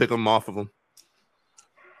 and they'll pick them off of them.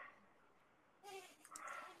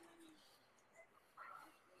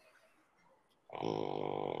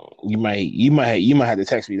 You might have to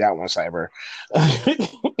text me that one, Cyber.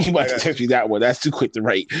 You might have to text me that one. That's too quick to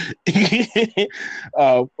write.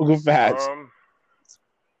 We'll go fast.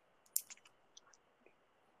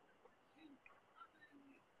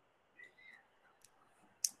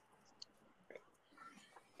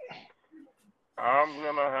 I'm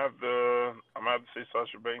gonna have to say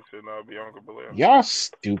Sasha Banks and Bianca Belair. Y'all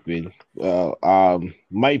stupid.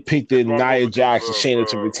 Mike picked the Nia Jax and Shayna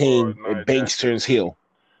to retain, and Banks turns heel.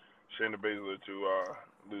 Shayna Baszler to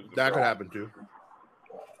lose the That belt. could happen too.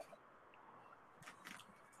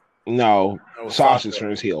 No, Sasha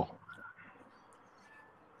turns heel.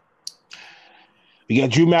 You got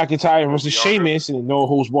Drew McIntyre versus Sheamus and no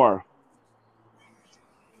holds bar.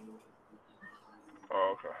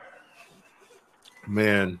 Oh, okay.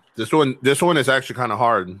 Man, this one is actually kind of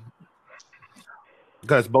hard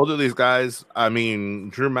because both of these guys. I mean,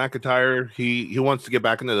 Drew McIntyre, he wants to get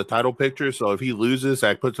back into the title picture. So if he loses,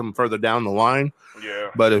 that puts him further down the line.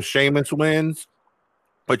 Yeah. But if Sheamus wins,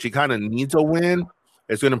 but he kind of needs a win,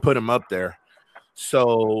 it's going to put him up there.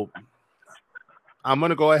 So I'm going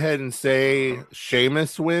to go ahead and say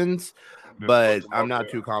Sheamus wins, but I'm not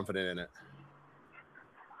too confident in it.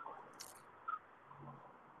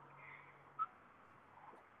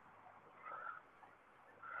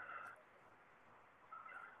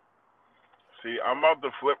 See, I'm about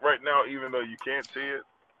to flip right now, even though you can't see it,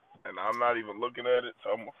 and I'm not even looking at it.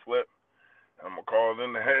 So I'm gonna flip. I'm gonna call it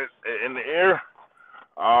in the air.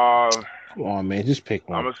 Come on, man, just pick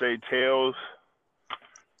one. I'm gonna say tails.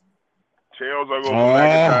 Tails, I go for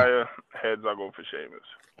McIntyre. Heads, I go for Sheamus.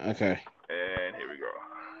 Okay. And here we go.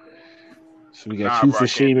 So we got two for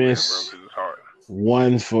Sheamus,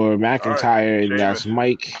 one for McIntyre, and that's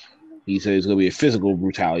Mike. He said it's gonna be a physical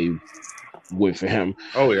brutality win for him.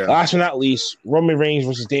 Oh yeah. Last but not least, Roman Reigns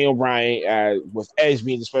versus Daniel Bryan, with Edge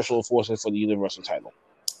being the special enforcer for the Universal title.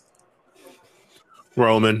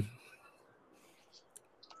 Roman.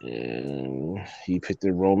 And he picked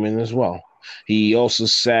the Roman as well. He also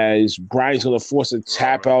says Bryan's going to force a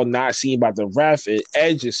tap out, not seen by the ref, and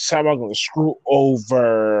Edge is somehow going to screw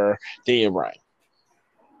over Daniel Bryan.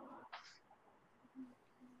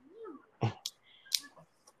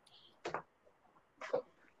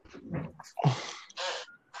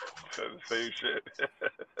 Said the same shit. Said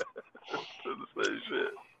the same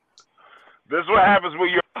shit. This is what happens when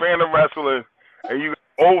you're a fan of wrestling and you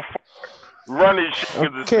old running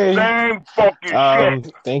shit. Okay. The same fucking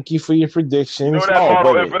shit. Thank you for your predictions. You know that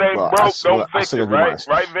motto, if it ain't broke, don't fix it, right?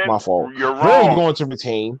 Right, Vince? My fault. You're Ray's wrong. going to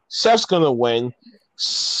retain. Seth's going to win.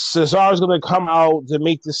 Cesaro's going to come out to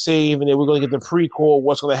make the save, and then we're going to get the prequel of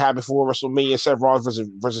what's going to happen for WrestleMania. Seth Rollins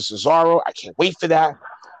versus Cesaro. I can't wait for that.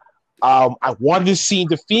 I wanted to see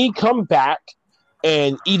The Fiend come back,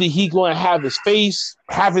 and either he going to have his face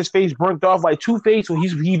burnt off like Two-Face, or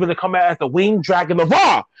he's going to come out at the wing, dragging the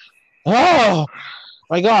Raw. Oh,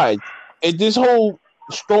 my God. And this whole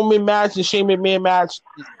Strowman match and Shane McMahon match,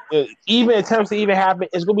 even attempts to even happen,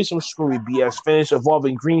 it's going to be some screwy BS finish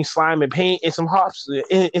involving green slime and paint and some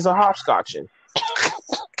hopscotching.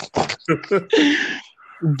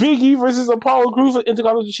 Big E versus Apollo Crews for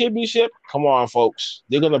Intercontinental Championship. Come on, folks.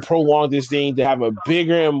 They're going to prolong this thing to have a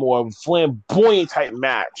bigger and more flamboyant type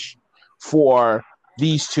match for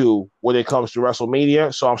these two when it comes to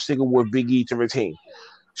WrestleMania. So I'm sticking with Big E to retain.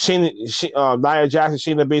 Nia Jax and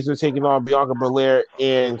Shayna Baszler taking on Bianca Belair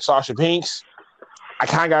and Sasha Banks. I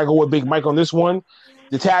kind of got to go with Big Mike on this one.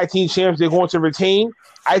 The tag team champs, they're going to retain.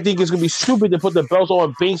 I think it's going to be stupid to put the belts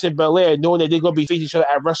on Banks and Belair knowing that they're going to be facing each other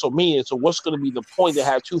at WrestleMania. So what's going to be the point to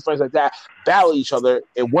have two friends like that battle each other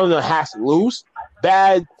and one of them has to lose?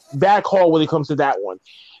 Bad call when it comes to that one.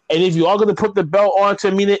 And if you are going to put the belt on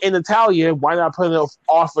Tamina and Natalia, why not put it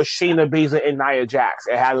off of Shayna Baszler and Nia Jax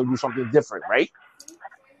and have them do something different, right?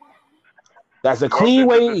 That's a clean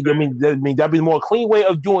way. I mean, that'd be the more clean way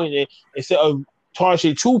of doing it instead of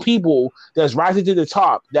tarnishing two people that's rising to the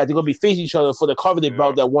top that they're gonna be facing each other for the coveted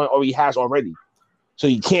belt that one already has already. So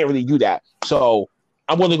you can't really do that. So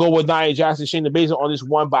I'm going to go with Nia Jackson, Shayna Baszler on this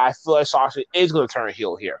one, but I feel like Sasha is going to turn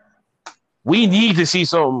heel here. We need to see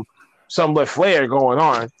some flair going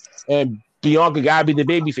on, and Bianca got to be the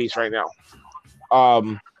babyface right now.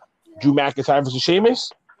 Drew McIntyre versus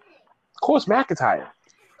Sheamus? Of course, McIntyre.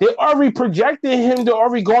 They already projected him to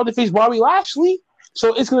already go on to face Bobby Lashley,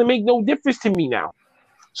 so it's going to make no difference to me now.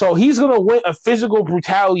 So he's going to win a physical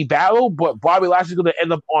brutality battle, but Bobby Lashley's going to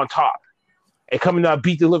end up on top and coming out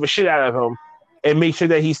beat the living shit out of him and make sure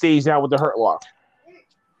that he stays down with the Hurt Lock.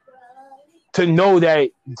 To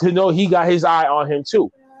know he got his eye on him too.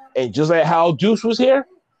 And just like how Deuce was here,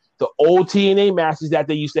 the old TNA matches that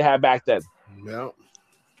they used to have back then. Yep.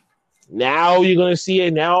 Now you're going to see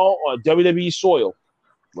it now on WWE soil.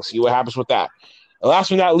 We'll see what happens with that. And last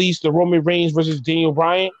but not least, the Roman Reigns versus Daniel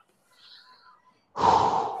Bryan.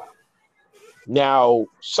 Now,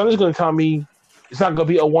 Sonny's going to tell me it's not going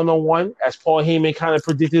to be a one-on-one, as Paul Heyman kind of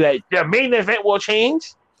predicted that the main event will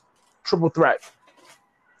change. Triple threat.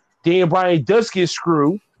 Daniel Bryan does get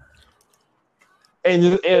screwed,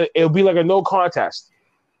 and it'll be like a no contest.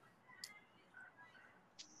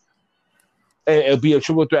 And it'll be a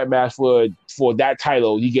triple threat match for that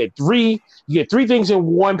title. You get three things in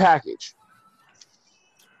one package.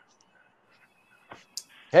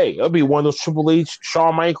 Hey, it'll be one of those Triple H,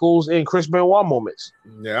 Shawn Michaels, and Chris Benoit moments.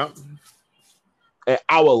 Yeah. And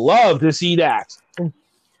I would love to see that.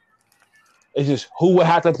 It's just who would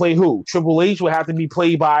have to play who. Triple H would have to be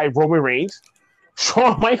played by Roman Reigns.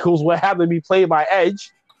 Shawn Michaels would have to be played by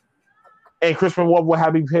Edge. And Chris Benoit would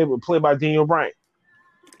have to be played by Daniel Bryan.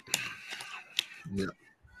 Yeah.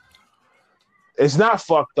 It's not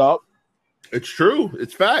fucked up. It's true.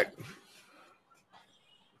 It's fact.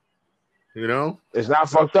 You know? It's not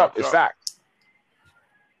fucked up. It's fact.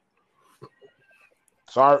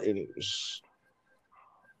 Sorry. It is.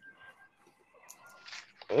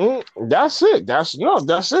 That's it. That's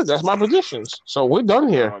it. That's my predictions. So we're done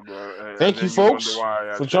here. Thank you, folks,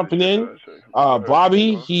 for jumping in.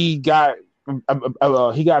 Bobby, he got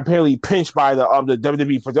apparently pinched by the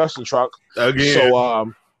WWE production truck. Again.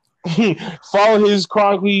 So follow his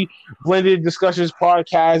Chronically Blended Discussions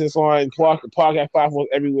podcast. It's on podcast platforms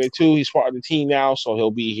everywhere too. He's part of the team now, so he'll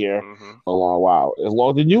be here for a long while.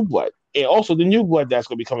 Along the new blood. And also the new blood that's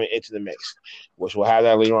going to be coming into the mix, which we'll have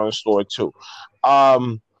that later on in the store too.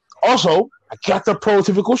 Also, I got the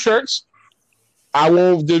prototypical shirts. I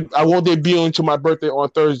won't debut until my birthday on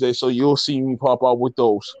Thursday, so you'll see me pop up with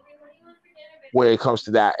those when it comes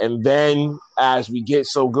to that. And then as we get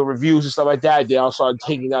some good reviews and stuff like that, then I'll start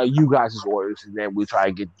taking out you guys' orders, and then we'll try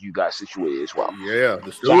to get you guys situated as well. Yeah,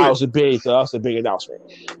 so that was a big announcement.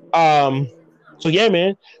 So yeah,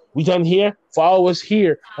 man. We done here. Follow us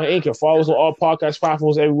here on Anchor. Follow us on all podcast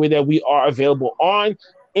platforms everywhere that we are available on.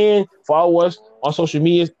 And follow us on social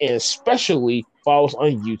medias, and especially follow us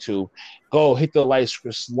on YouTube. Go hit the like,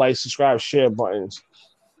 subscribe, share buttons.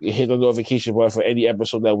 You hit the notification button for any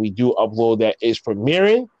episode that we do upload that is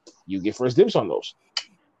premiering. You get first dibs on those.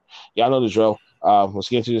 Y'all know the drill. Let's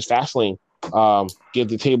get into this Fastlane. Get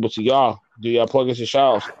the table to y'all. Do y'all plugins and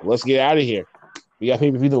shout-outs. Let's get out of here. We got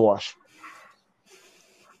pay-per-view to watch.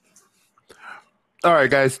 All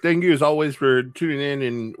right, guys. Thank you as always for tuning in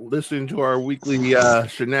and listening to our weekly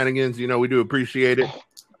shenanigans. You know, we do appreciate it.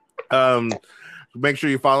 Make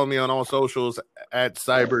sure you follow me on all socials at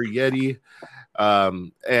Cyber Yeti.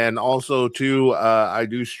 And also too, I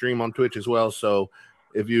do stream on Twitch as well. So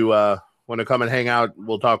if you want to come and hang out,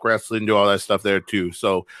 we'll talk wrestling, do all that stuff there too.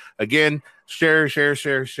 So again, share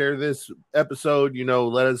this episode. You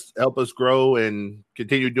know, help us grow and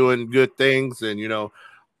continue doing good things, and you know,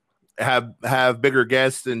 have bigger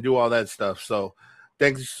guests and do all that stuff. So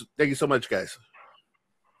thank you so much, guys.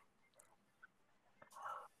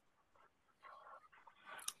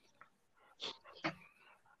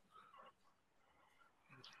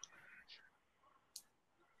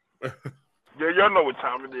 Yeah, y'all know what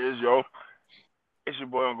time it is, yo. It's your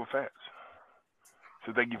boy Uncle Fats.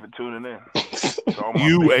 So thank you for tuning in. So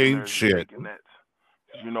you ain't shit.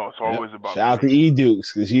 You know, it's always about shout out to E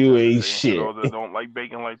Dukes, because you ain't shit. For those that don't like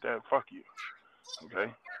bacon like that, fuck you.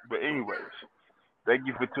 Okay? But anyways, thank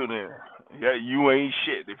you for tuning in. Yeah, you ain't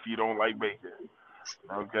shit if you don't like bacon.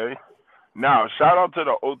 Okay? Now, shout out to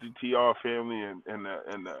the OTTR family and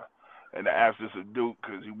the absence of Duke,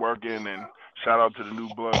 because he working, and shout out to the New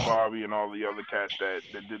Blood Barbie and all the other cats that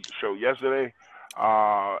did the show yesterday.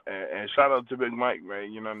 And shout out to Big Mike,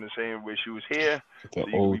 man. You know what I'm saying? Wish he was here. The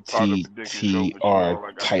so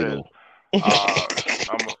OTTR title.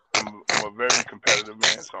 I'm a very competitive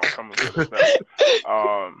man, so I'm coming for the best.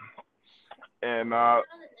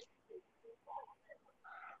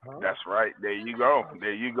 That's right. There you go.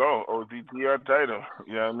 There you go. OTTR title.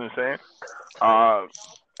 You know what I'm saying?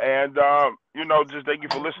 And just thank you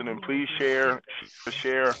for listening. Please share.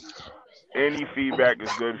 Any feedback is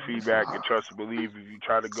good feedback, and trust and believe. If you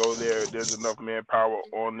try to go there, there's enough manpower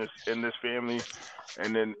in this family,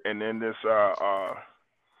 and then this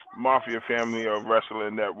mafia family of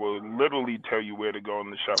wrestling that will literally tell you where to go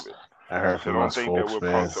and to shove it. I heard So from don't us, think that folks, we're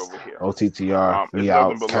man. punks over here. OTTR, It's we nothing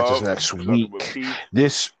out. but Catch us love. next It's nothing but week. peace.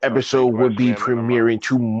 This episode Stay will blessed, be man, and I'm out. premiering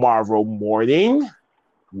tomorrow morning,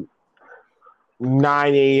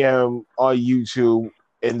 9 a.m. on YouTube,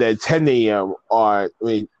 and then 10 a.m.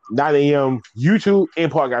 9 a.m. YouTube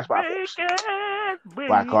and podcast platforms.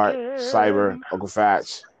 Blackheart, Cyber, Uncle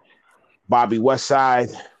Fats, Bobby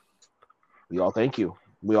Westside. We all thank you.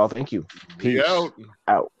 Peace. out.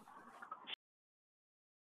 Out.